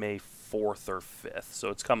is May 4th or 5th, so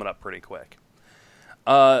it's coming up pretty quick.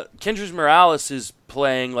 Kendrys Morales is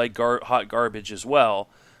playing like hot garbage as well,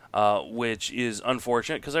 which is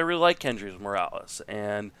unfortunate because I really like Kendrys Morales.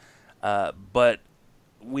 But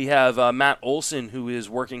we have Matt Olson, who is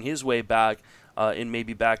working his way back and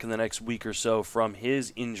maybe back in the next week or so from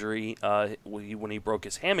his injury when he broke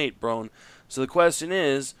his hamate bone. So the question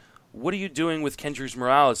is, what are you doing with Kendrys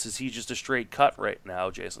Morales? Is he just a straight cut right now,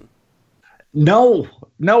 Jason? No.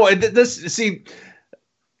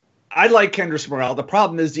 I like Kendrys Morales. The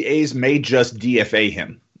problem is the A's may just DFA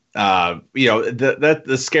him.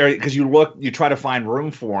 The scary, because you try to find room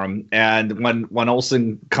for him, and when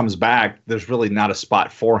Olson comes back, there's really not a spot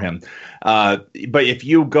for him. But if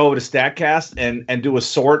you go to Statcast and do a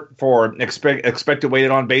sort for expected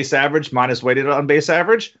weighted on base average minus weighted on base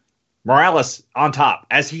average, Morales on top,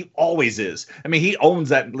 as he always is. I mean, he owns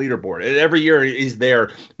that leaderboard. Every year he's there.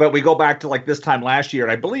 But we go back to like this time last year,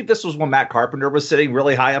 and I believe this was when Matt Carpenter was sitting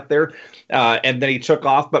really high up there, and then he took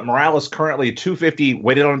off. But Morales currently 250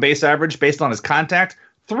 weighted on base average based on his contact,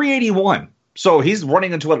 381. So he's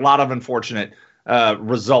running into a lot of unfortunate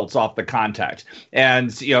results off the contact.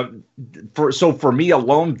 And for me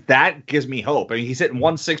alone, that gives me hope. I mean, he's hitting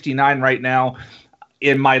 169 right now.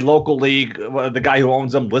 In my local league, the guy who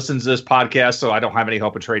owns them listens to this podcast, so I don't have any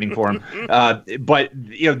hope of trading for him. But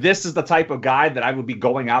this is the type of guy that I would be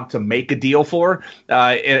going out to make a deal for,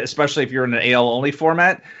 especially if you're in an AL only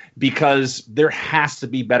format. because there has to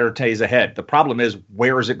be better days ahead. The problem is,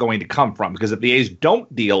 where is it going to come from? Because if the A's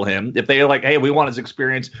don't deal him, if they're like, hey, we want his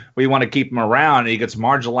experience, we want to keep him around, and he gets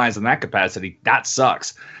marginalized in that capacity, that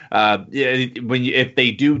sucks. If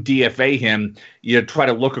they do DFA him, you try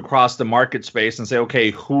to look across the market space and say,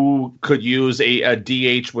 okay, who could use a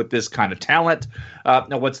DH with this kind of talent?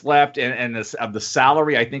 Now what's left and this, of the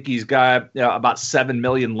salary, I think he's got about $7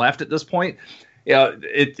 million left at this point.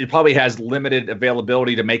 It probably has limited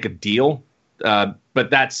availability to make a deal. But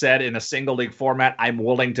that said, in a single league format, I'm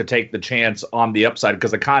willing to take the chance on the upside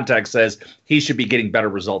because the context says he should be getting better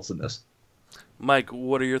results than this. Mike,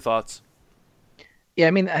 what are your thoughts? Yeah,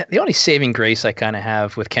 I mean, the only saving grace I kind of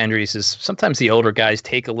have with Kendrys is sometimes the older guys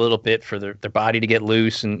take a little bit for their body to get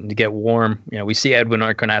loose and to get warm. We see Edwin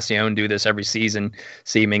Encarnacion do this every season,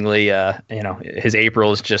 seemingly. His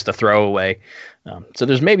April is just a throwaway. So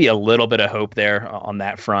there's maybe a little bit of hope there on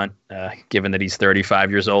that front, given that he's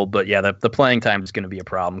 35 years old. But yeah, the playing time is going to be a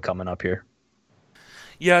problem coming up here.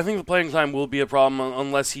 Yeah, I think the playing time will be a problem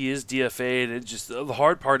unless he is DFA'd. The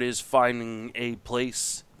hard part is finding a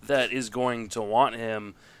place that is going to want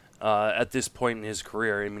him at this point in his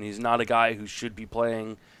career. I mean, he's not a guy who should be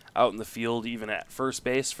playing out in the field, even at first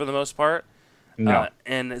base for the most part. No.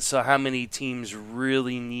 And so how many teams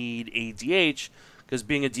really need a DH? Because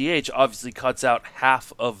being a DH obviously cuts out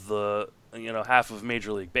half of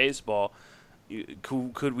Major League Baseball.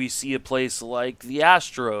 Could we see a place like the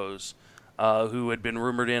Astros, who had been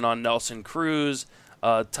rumored in on Nelson Cruz?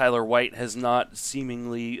 Tyler White has not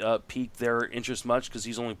seemingly piqued their interest much because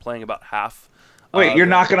he's only playing about half. Wait, you're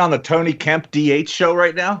knocking on the Tony Kemp DH show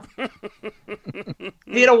right now?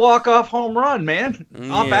 He had a walk-off home run, man,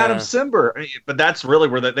 off Adam Simber. But that's really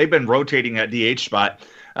where they've been rotating that DH spot.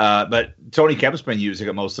 But Tony Kemp's been using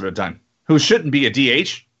it most of the time. Who shouldn't be a DH,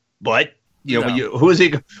 but who is he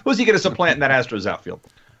going to supplant in that Astros outfield?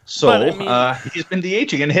 So he's been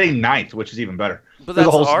DHing and hitting ninth, which is even better. But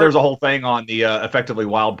there's a whole thing on the Effectively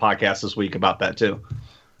Wild podcast this week about that too.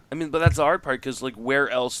 I mean, but that's the hard part because where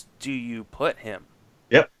else do you put him?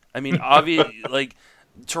 Yep. I mean, obviously,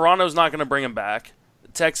 Toronto's not going to bring him back.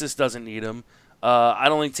 Texas doesn't need him. I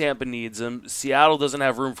don't think Tampa needs him. Seattle doesn't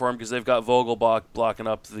have room for him because they've got Vogelbach blocking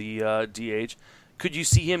up the DH. Could you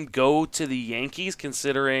see him go to the Yankees,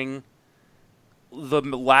 considering the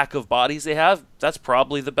lack of bodies they have? That's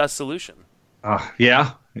probably the best solution.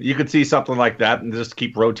 Yeah, you could see something like that and just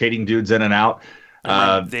keep rotating dudes in and out.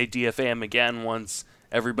 They DFA him again once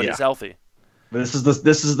everybody's healthy. This is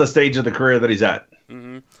the stage of the career that he's at.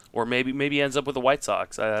 Mm-hmm. Or maybe he ends up with the White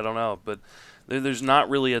Sox. I don't know, but there's not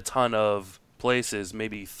really a ton of places,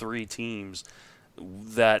 maybe 3 teams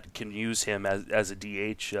that can use him as a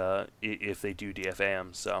DH if they do DFA him.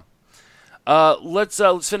 So let's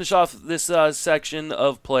finish off this section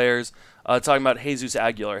of players talking about Jesus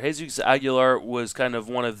Aguilar. Jesus Aguilar was kind of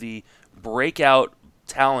one of the breakout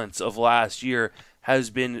talents of last year, has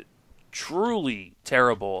been truly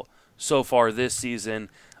terrible so far this season,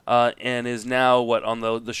 and is now on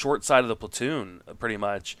the short side of the platoon pretty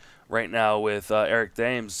much right now with Eric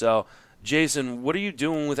Thames. So, Jason, what are you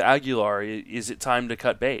doing with Aguilar? Is it time to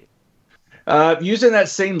cut bait? Using that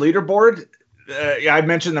same leaderboard, I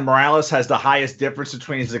mentioned that Morales has the highest difference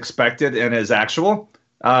between his expected and his actual.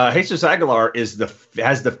 Jesus Aguilar has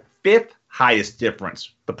the 5th highest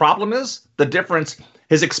difference. The problem is the difference.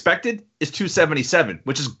 His expected is 277,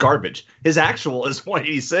 which is garbage. His actual is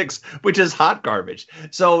 186, which is hot garbage.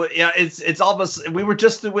 So yeah, it's almost. We were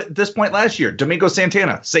just at this point last year. Domingo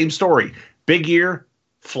Santana, same story. Big year,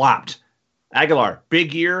 flopped. Aguilar,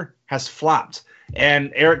 big year, has flopped.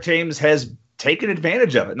 And Eric Thames has taken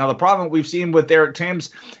advantage of it. Now, the problem we've seen with Eric Thames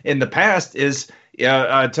in the past is,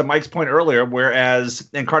 to Mike's point earlier, whereas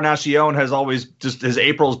Encarnacion has always just, his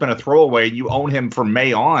April has been a throwaway, you own him from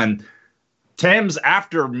May on. Thames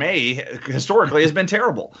after May historically has been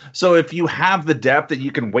terrible. So if you have the depth that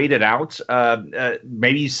you can wait it out,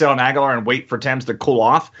 maybe you sit on Aguilar and wait for Thames to cool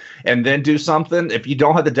off and then do something. If you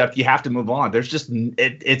don't have the depth, you have to move on. There's just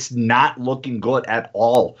it's not looking good at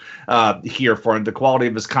all here for him. The quality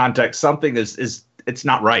of his contact, something is it's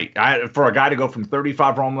not right. For a guy to go from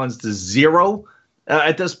 35 home runs to 0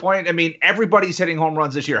 at this point, I mean, everybody's hitting home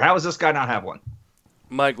runs this year. How does this guy not have one?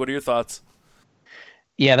 Mike, what are your thoughts?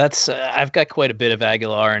 Yeah, that's I've got quite a bit of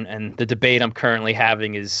Aguilar, and the debate I'm currently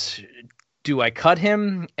having is, do I cut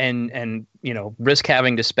him and risk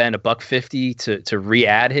having to spend $150 to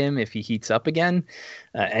re-add him if he heats up again?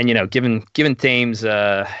 And given Thames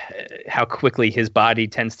how quickly his body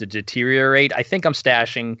tends to deteriorate, I think I'm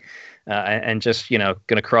stashing and just going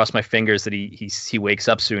to cross my fingers that he wakes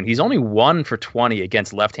up soon. He's only 1 for 20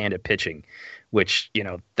 against left-handed pitching, which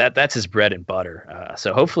that's his bread and butter.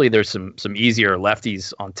 So hopefully there's some easier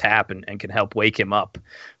lefties on tap and can help wake him up.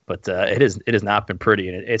 But it has not been pretty,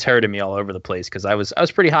 and it's hurting me all over the place because I was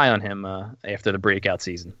pretty high on him after the breakout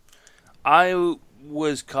season. I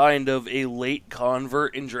was kind of a late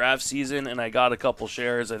convert in draft season, and I got a couple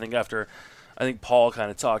shares. I think Paul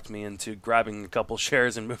kind of talked me into grabbing a couple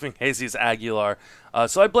shares and moving Jesus Aguilar.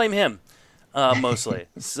 So I blame him mostly.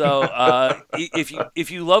 So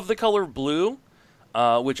if you love the color blue,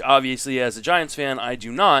 which obviously as a Giants fan I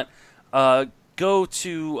do not, go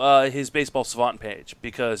to his Baseball Savant page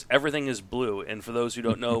because everything is blue. And for those who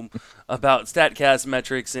don't know about StatCast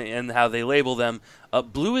metrics and how they label them,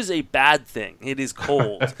 blue is a bad thing. It is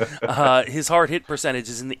cold. His hard hit percentage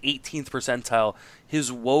is in the 18th percentile. His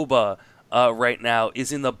WOBA right now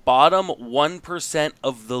is in the bottom 1%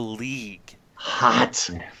 of the league. Hot.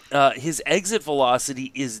 His exit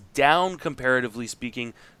velocity is down, comparatively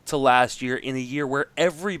speaking, to last year in a year where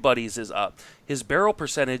everybody's is up. His barrel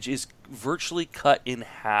percentage is virtually cut in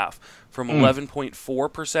half from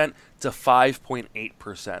 11.4% to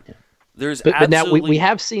 5.8%. But now we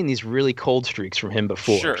have seen these really cold streaks from him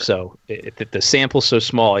before. Sure. So the sample's so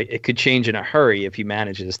small, it could change in a hurry if he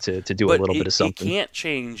manages to do a little bit of something. It can't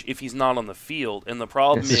change if he's not on the field. And the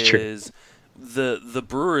problem is the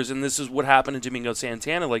Brewers, and this is what happened to Domingo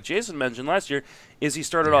Santana, like Jason mentioned last year, is he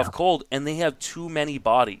started off cold, and they have too many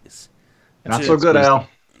bodies. Not so good, Al.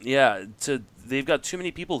 Yeah, they've got too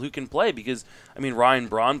many people who can play because, Ryan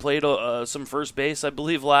Braun played some first base, I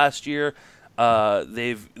believe, last year.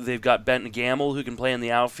 They've got Benton Gamble who can play in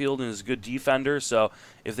the outfield and is a good defender. So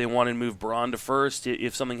if they want to move Braun to first,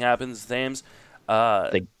 if something happens to Thames,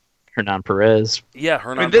 Hernan Perez. Yeah,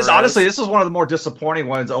 Hernan Perez. Perez. Honestly, this is one of the more disappointing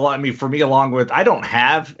ones. For me, along with, I don't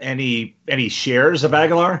have any shares of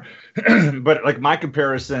Aguilar, but like my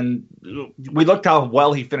comparison, we looked how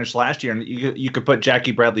well he finished last year, and you could put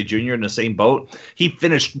Jackie Bradley Jr. in the same boat. He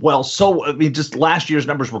finished well. So just last year's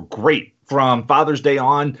numbers were great from Father's Day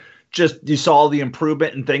on. Just you saw the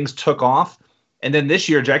improvement and things took off, and then this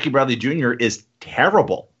year Jackie Bradley Jr. is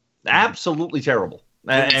terrible, absolutely terrible.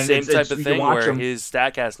 And same type of thing where his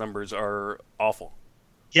StatCast numbers are awful.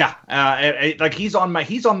 Yeah, like he's on my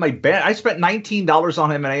bench. I spent $19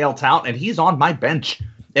 on him in AL Tout, and he's on my bench.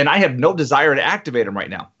 And I have no desire to activate him right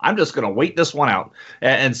now. I'm just going to wait this one out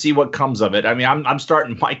and see what comes of it. I'm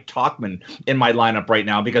starting Mike Tauchman in my lineup right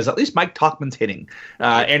now because at least Mike Tauchman's hitting,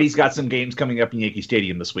 and he's got some games coming up in Yankee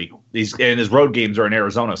Stadium this week. And his road games are in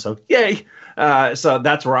Arizona, so yay! So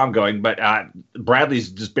that's where I'm going. But Bradley's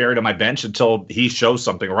just buried on my bench until he shows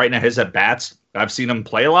something. Right now, his at bats, I've seen him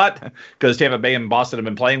play a lot because Tampa Bay and Boston have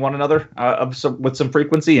been playing one another with some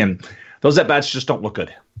frequency, and those at bats just don't look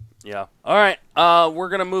good. Yeah. All right. We're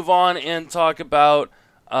going to move on and talk about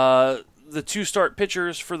the two-start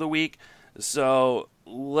pitchers for the week. So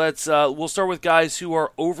we'll start with guys who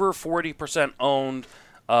are over 40% owned,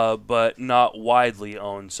 but not widely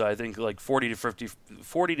owned. So I think like 40 to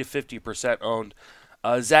 50% owned.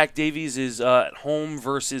 Zach Davies is at home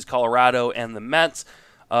versus Colorado and the Mets.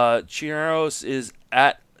 Chirinos is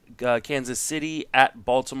at Kansas City, at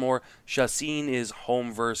Baltimore. Chacin is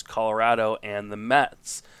home versus Colorado and the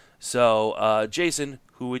Mets. So, Jason,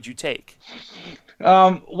 who would you take?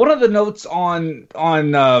 One of the notes on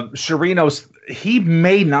Chirinos, he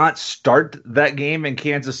may not start that game in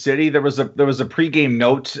Kansas City. There was a pregame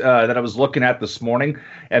note that I was looking at this morning,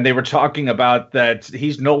 and they were talking about that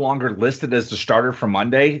he's no longer listed as the starter for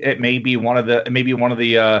Monday. It may be one of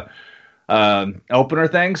the opener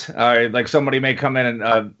things. Like somebody may come in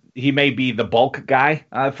and he may be the bulk guy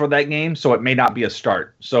for that game, so it may not be a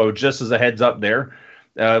start. So just as a heads up there.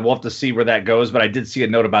 We'll have to see where that goes, but I did see a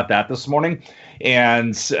note about that this morning.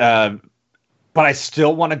 And but I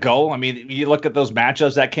still want to go. You look at those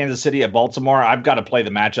matchups at Kansas City, at Baltimore, I've got to play the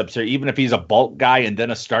matchups here. Even if he's a bulk guy and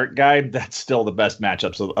then a start guy, that's still the best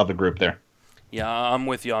matchups of the group there. Yeah, I'm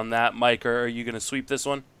with you on that. Mike, are you going to sweep this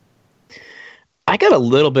one? I got a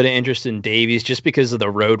little bit of interest in Davies just because of the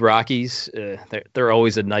road Rockies. They're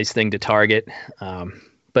always a nice thing to target.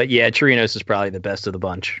 But yeah, Chirinos is probably the best of the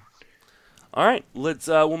bunch. All right,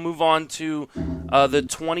 we'll move on to the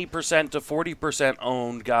 20% to 40%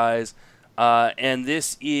 owned guys, and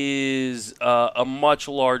this is a much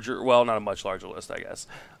larger, well, not a much larger list, I guess,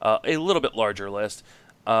 a little bit larger list.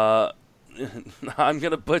 I'm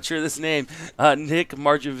gonna butcher this name: Nick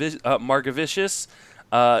Margevicius,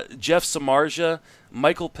 Jeff Samardzija,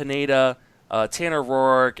 Michael Pineda, Tanner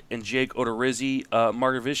Roark, and Jake Odorizzi.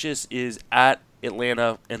 Margevicius is at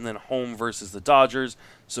Atlanta and then home versus the Dodgers.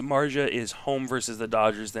 Samardzija is home versus the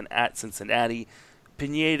Dodgers, then at Cincinnati.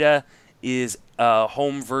 Pineda is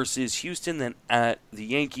home versus Houston, then at the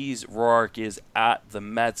Yankees. Roark is at the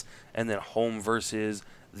Mets, and then home versus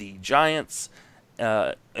the Giants.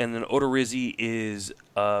 And then Odorizzi is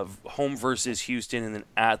home versus Houston, and then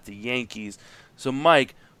at the Yankees. So,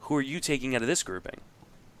 Mike, who are you taking out of this grouping?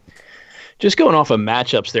 Just going off of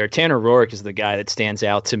matchups there, Tanner Roark is the guy that stands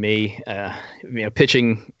out to me.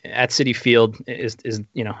 Pitching at Citi Field is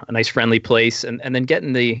a nice friendly place, and then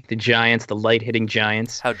getting the Giants, the light hitting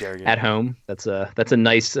Giants, how dare you, at home. That's a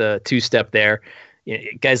nice two-step there.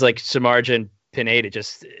 Guys like Samardzija and Pineda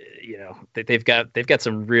just they've got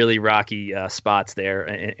some really rocky spots there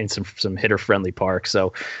in some hitter friendly parks.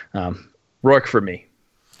 So Roark for me.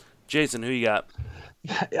 Jason, who you got?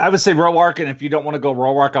 I would say Roark, and if you don't want to go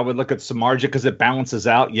Roark, I would look at Samardzija because it balances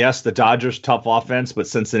out. Yes, the Dodgers tough offense, but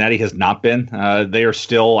Cincinnati has not been. They are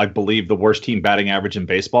still, I believe, the worst team batting average in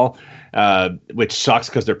baseball, which sucks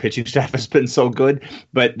because their pitching staff has been so good.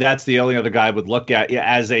 But that's the only other guy I would look at.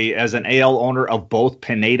 As an AL owner of both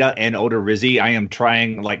Pineda and Odorizzi, I am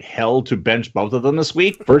trying like hell to bench both of them this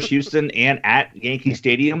week. First Houston and at Yankee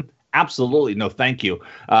Stadium. Absolutely no, thank you.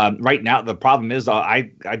 Right now, the problem is I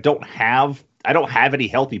don't have any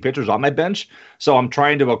healthy pitchers on my bench, so I'm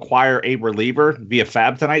trying to acquire a reliever via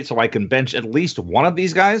Fab tonight so I can bench at least one of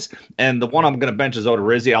these guys. And the one I'm going to bench is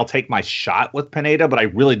Odorizzi. I'll take my shot with Pineda, but I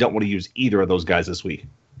really don't want to use either of those guys this week.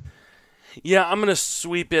 Yeah, I'm going to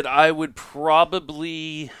sweep it. I would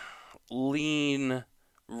probably lean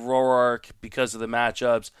Roark because of the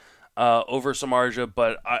matchups over Samardzija,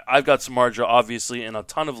 but I've got Samardzija obviously in a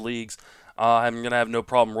ton of leagues. I'm going to have no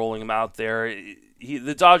problem rolling him out there.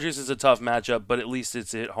 The Dodgers is a tough matchup, but at least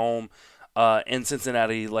it's at home. And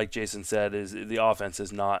Cincinnati, like Jason said, the offense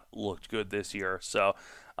has not looked good this year. So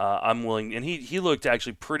I'm willing, and he looked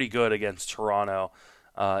actually pretty good against Toronto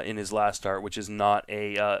in his last start, which is not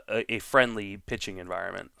a friendly pitching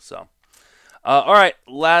environment. So, all right,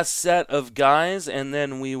 last set of guys, and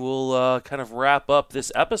then we will kind of wrap up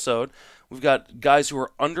this episode. We've got guys who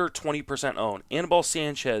are under 20% owned. Anibal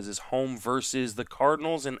Sanchez is home versus the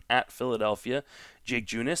Cardinals and at Philadelphia. Jake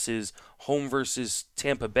Junis is home versus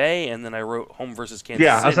Tampa Bay, and then I wrote home versus Kansas City.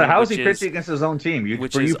 Yeah, I was like, how is he pitching against his own team? You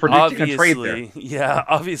predicting a trade there? Yeah,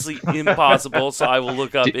 obviously impossible, so I will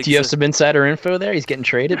look up. Do you have some insider info there? He's getting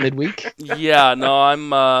traded midweek? Yeah, no,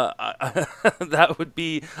 I'm that would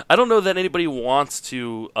be, I don't know that anybody wants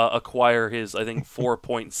to acquire his, I think,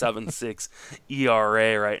 4.76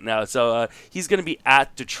 ERA right now. So he's going to be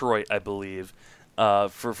at Detroit, I believe,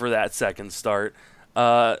 for that second start.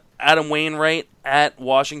 Adam Wainwright at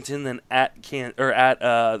Washington, then at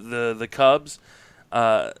the Cubs.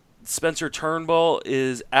 Spencer Turnbull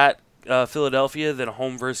is at Philadelphia, then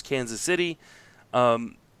home versus Kansas City.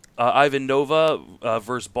 Ivan Nova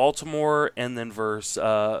versus Baltimore, and then versus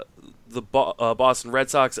the Boston Red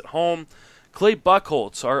Sox at home. Clay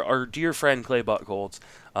Buchholz, our dear friend Clay Buchholz,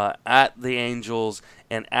 at the Angels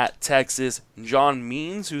and at Texas. John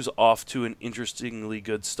Means, who's off to an interestingly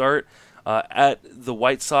good start, at the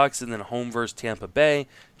White Sox, and then home versus Tampa Bay.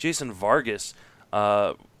 Jason Vargas,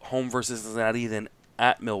 home versus Cincinnati, then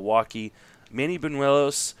at Milwaukee. Manny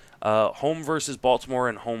Banuelos, home versus Baltimore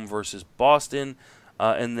and home versus Boston.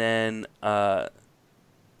 And then Chad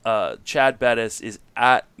Bettis is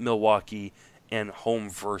at Milwaukee and home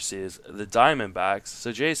versus the Diamondbacks.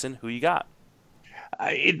 So, Jason, who you got?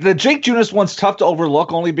 The Jake Junis one's tough to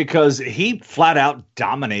overlook only because he flat out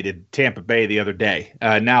dominated Tampa Bay the other day.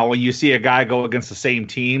 Now, when you see a guy go against the same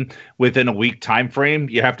team within a week time frame,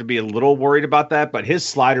 you have to be a little worried about that. But his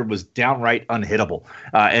slider was downright unhittable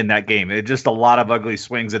in that game. It just a lot of ugly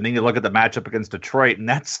swings. And then you look at the matchup against Detroit, and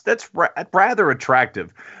that's rather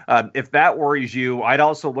attractive. If that worries you, I'd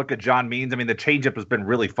also look at John Means. I mean, the changeup has been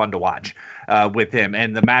really fun to watch with him.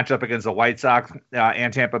 And the matchup against the White Sox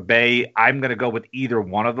and Tampa Bay, I'm going to go with either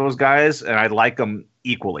one of those guys, and I like them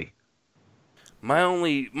equally. My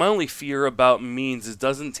only fear about Means is,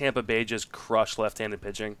 doesn't Tampa Bay just crush left-handed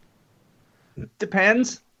pitching?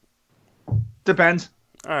 Depends. All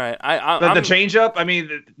right. The changeup, I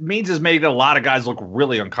mean, Means has made a lot of guys look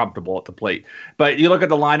really uncomfortable at the plate. But you look at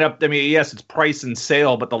the lineup, I mean, yes, it's Price and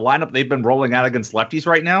Sale, but the lineup they've been rolling out against lefties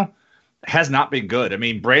right now has not been good. I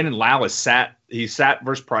mean, Brandon Lau is sat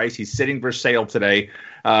versus Price. He's sitting versus Sale today.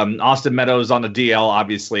 Austin Meadows on the DL,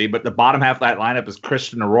 obviously, but the bottom half of that lineup is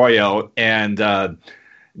Christian Arroyo and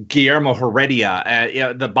Guillermo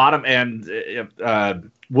Heredia. The bottom and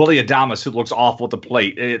Willy Adames, who looks awful at the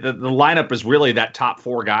plate. The lineup is really that top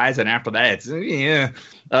four guys, and after that, it's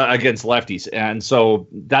against lefties, and so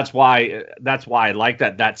that's why I like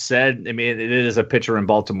that. That said, I mean, it is a pitcher in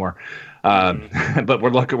Baltimore. But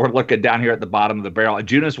we're looking down here at the bottom of the barrel.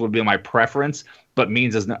 Junis would be my preference, but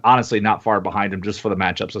Means is honestly not far behind him just for the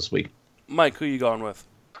matchups this week. Mike, who you going with?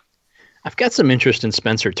 I've got some interest in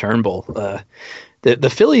Spencer Turnbull. The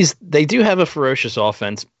Phillies, they do have a ferocious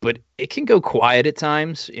offense, but it can go quiet at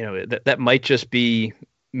times. That might just be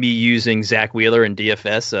me using Zach Wheeler and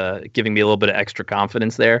DFS, giving me a little bit of extra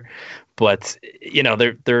confidence there. But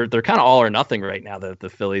they're kind of all or nothing right now, the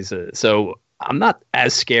Phillies. So I'm not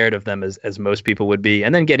as scared of them as most people would be.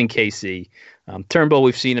 And then getting KC. Turnbull,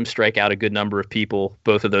 we've seen him strike out a good number of people.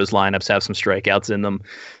 Both of those lineups have some strikeouts in them.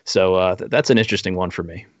 So that's an interesting one for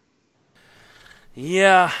me.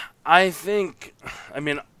 Yeah, I think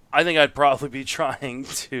I'd probably be trying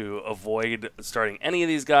to avoid starting any of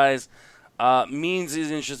these guys. Means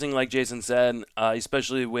is interesting, like Jason said,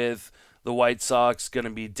 especially with the White Sox going to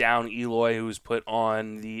be down Eloy, who's put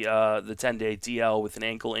on the 10-day DL with an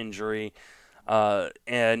ankle injury.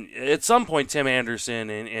 And at some point, Tim Anderson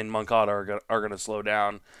and Moncada are going to slow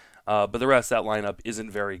down. But the rest of that lineup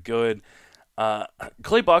isn't very good.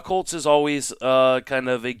 Clay Buchholz is always kind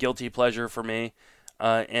of a guilty pleasure for me.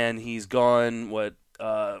 And he's gone,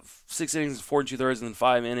 6 innings, 4 2/3, and then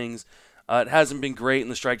 5 innings. It hasn't been great, and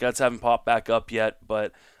the strikeouts haven't popped back up yet.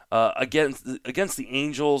 But against the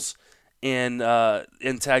Angels in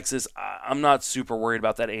Texas, I'm not super worried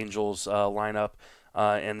about that Angels lineup.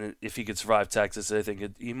 And if he could survive Texas, I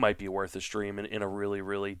think he might be worth a stream in a really,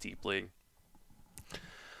 really deep league.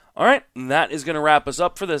 All right, that is going to wrap us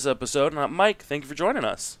up for this episode. Mike, thank you for joining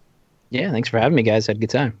us. Yeah, thanks for having me, guys. Had a good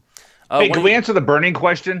time. Hey, can we answer the burning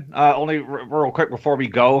question only real quick before we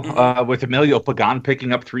go? With Emilio Pagan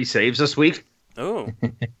picking up 3 saves this week. Oh,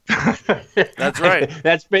 that's right.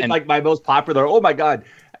 That's been like my most popular. Oh my God!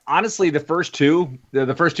 Honestly, the first two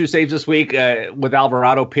saves this week with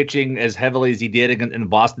Alvarado pitching as heavily as he did in the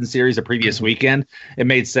Boston series the previous weekend, it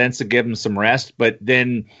made sense to give him some rest. But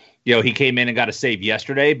then, he came in and got a save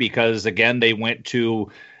yesterday because again they went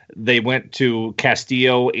to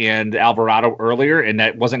Castillo and Alvarado earlier, and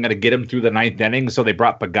that wasn't going to get him through the 9th inning. So they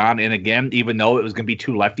brought Pagan in again, even though it was going to be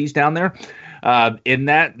 2 lefties down there in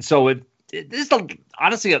that. So it is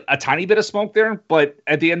honestly a tiny bit of smoke there. But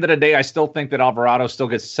at the end of the day, I still think that Alvarado still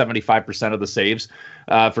gets 75% of the saves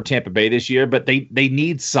for Tampa Bay this year. But they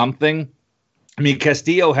need something. I mean,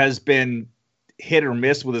 Castillo has been hit or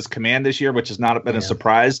miss with his command this year, which has not been a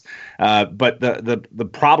surprise. But the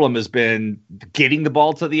problem has been getting the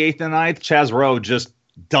ball to the 8th and 9th. Chaz Rowe just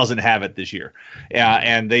doesn't have it this year.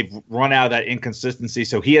 And they've run out of that inconsistency.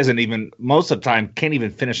 So he hasn't even, most of the time, can't even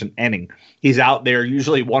finish an inning. He's out there,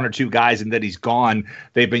 usually 1 or 2 guys, and then he's gone.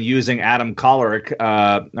 They've been using Adam Kolarek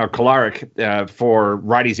for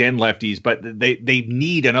righties and lefties, but they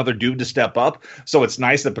need another dude to step up. So it's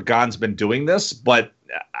nice that Pagan's been doing this, but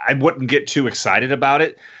I wouldn't get too excited about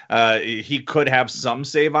it. He could have some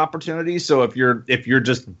save opportunities. So if you're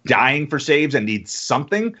just dying for saves and need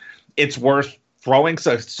something, it's worth throwing.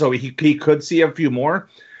 So he could see a few more,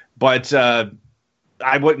 but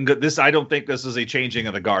I wouldn't go this. I don't think this is a changing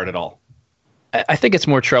of the guard at all. I think it's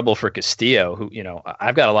more trouble for Castillo, who,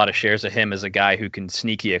 I've got a lot of shares of him as a guy who can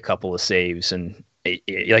sneaky a couple of saves. And like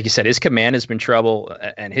you said, his command has been trouble,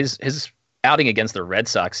 and his outing against the Red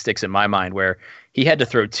Sox sticks in my mind, where he had to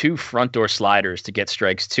throw 2 front door sliders to get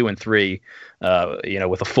strikes 2 and 3,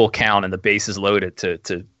 with a full count and the bases loaded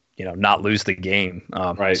to not lose the game.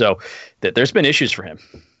 Right. So there's been issues for him.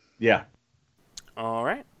 Yeah. All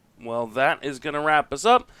right. Well, that is going to wrap us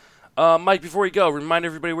up. Mike, before you go, remind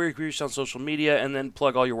everybody where you can reach on social media and then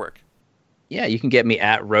plug all your work. Yeah, you can get me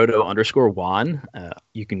at roto_Juan.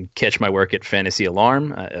 You can catch my work at Fantasy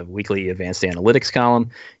Alarm, a weekly advanced analytics column.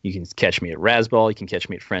 You can catch me at Razzball. You can catch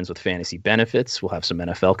me at Friends with Fantasy Benefits. We'll have some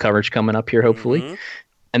NFL coverage coming up here, hopefully. Mm-hmm.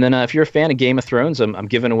 And then if you're a fan of Game of Thrones, I'm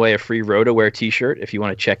giving away a free RotoWare t-shirt if you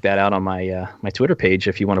want to check that out on my my Twitter page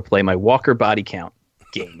if you want to play my Walker body count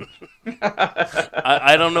game.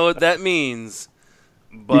 I don't know what that means.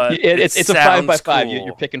 But it's a 5x5. Cool.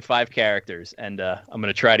 You're picking 5 characters, and I'm going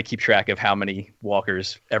to try to keep track of how many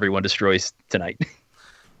walkers everyone destroys tonight.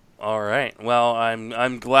 All right. Well,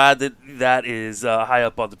 I'm glad that is high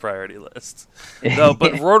up on the priority list. No,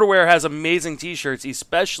 but RotoWare has amazing T-shirts,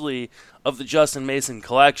 especially of the Justin Mason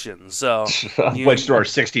collection. So, which there are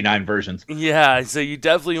 69 versions. Yeah, so you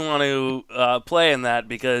definitely want to play in that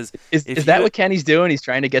because is that what Kenny's doing? He's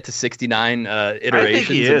trying to get to 69 iterations, I think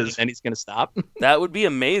he is. And he's going to stop. That would be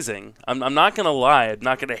amazing. I'm not going to lie. I'm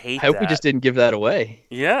not going to hate. I hope we just didn't give that away.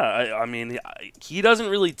 Yeah, I mean, he doesn't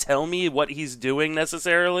really tell me what he's doing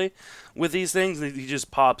necessarily with these things. He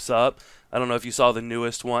just pops up. I don't know if you saw the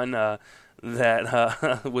newest one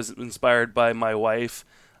that was inspired by my wife.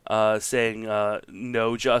 saying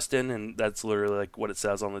 "No, Justin," and that's literally like what it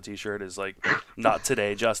says on the T-shirt is like "Not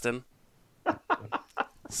today, Justin."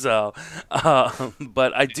 So,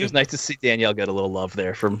 but I do. It was nice to see Danielle get a little love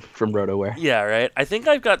there from RotoWear. Yeah, right. I think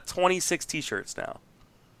I've got 26 T-shirts now.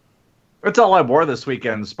 That's all I wore this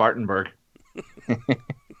weekend in Spartanburg.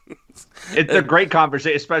 It's a great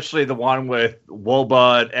conversation, especially the one with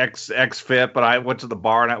Woba X Fit. But I went to the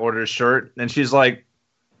bar and I ordered a shirt, and she's like,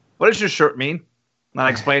 "What does your shirt mean?" And I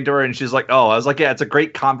explained to her, and she's like, "Oh," I was like, "Yeah, it's a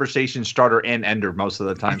great conversation starter and ender most of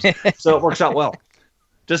the times, so it works out well."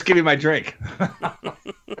 Just give me my drink.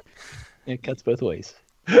 It cuts both ways.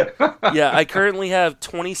 Yeah, I currently have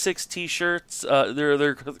 26 T-shirts.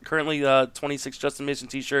 They're currently 26 Justin Mason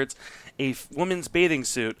T-shirts, a woman's bathing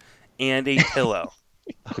suit, and a pillow.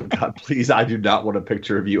 Oh God, please! I do not want a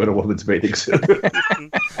picture of you in a woman's bathing suit.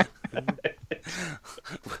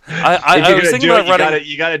 I was thinking about running.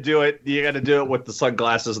 You gotta do it. You gotta do it with the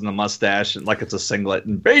sunglasses and the mustache, and like it's a singlet,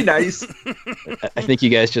 and very nice. I think you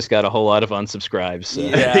guys just got a whole lot of unsubscribes. So.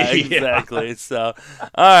 Yeah, exactly. Yeah. So,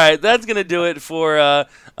 all right, that's gonna do it for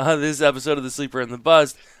this episode of The Sleeper and the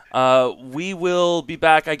Bust. We will be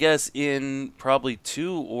back, I guess, in probably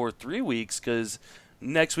 2 or 3 weeks, because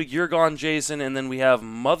next week you're gone, Jason, and then we have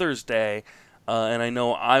Mother's Day, and I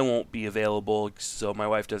know I won't be available, so my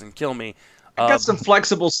wife doesn't kill me. Got some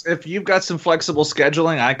flexible. If you've got some flexible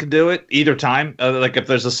scheduling, I can do it either time. Like if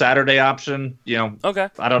there's a Saturday option, Okay.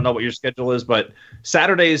 I don't know what your schedule is, but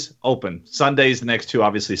Saturdays open. Sundays, the next 2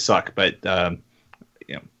 obviously suck, but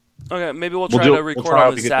Okay, maybe we'll try to record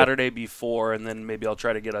on the Saturday before, and then maybe I'll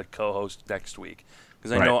try to get a co-host next week,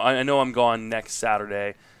 because I know I'm gone next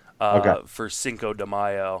Saturday for Cinco de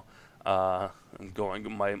Mayo. I'm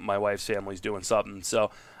going. My wife's family's doing something,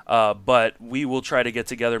 so. But we will try to get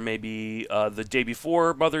together maybe the day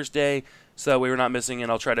before Mother's Day, so that way we're not missing,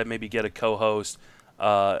 and I'll try to maybe get a co-host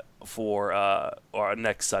for our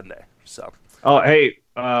next Sunday. So. Oh, hey,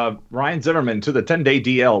 Ryan Zimmerman to the 10-day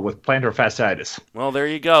DL with plantar fasciitis. Well, there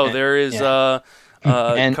you go. There is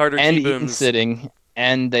and Carter and T. Eaton Booms. sitting,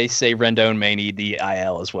 and they say Rendon may need the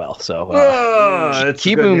IL as well. So,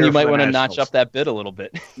 T-Boom, you might want to notch up that bid a little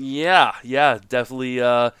bit. Yeah, definitely.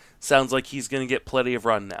 Sounds like he's going to get plenty of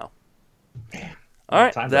run now. All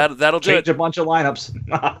right, that'll do it. Change a bunch of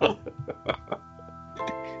lineups.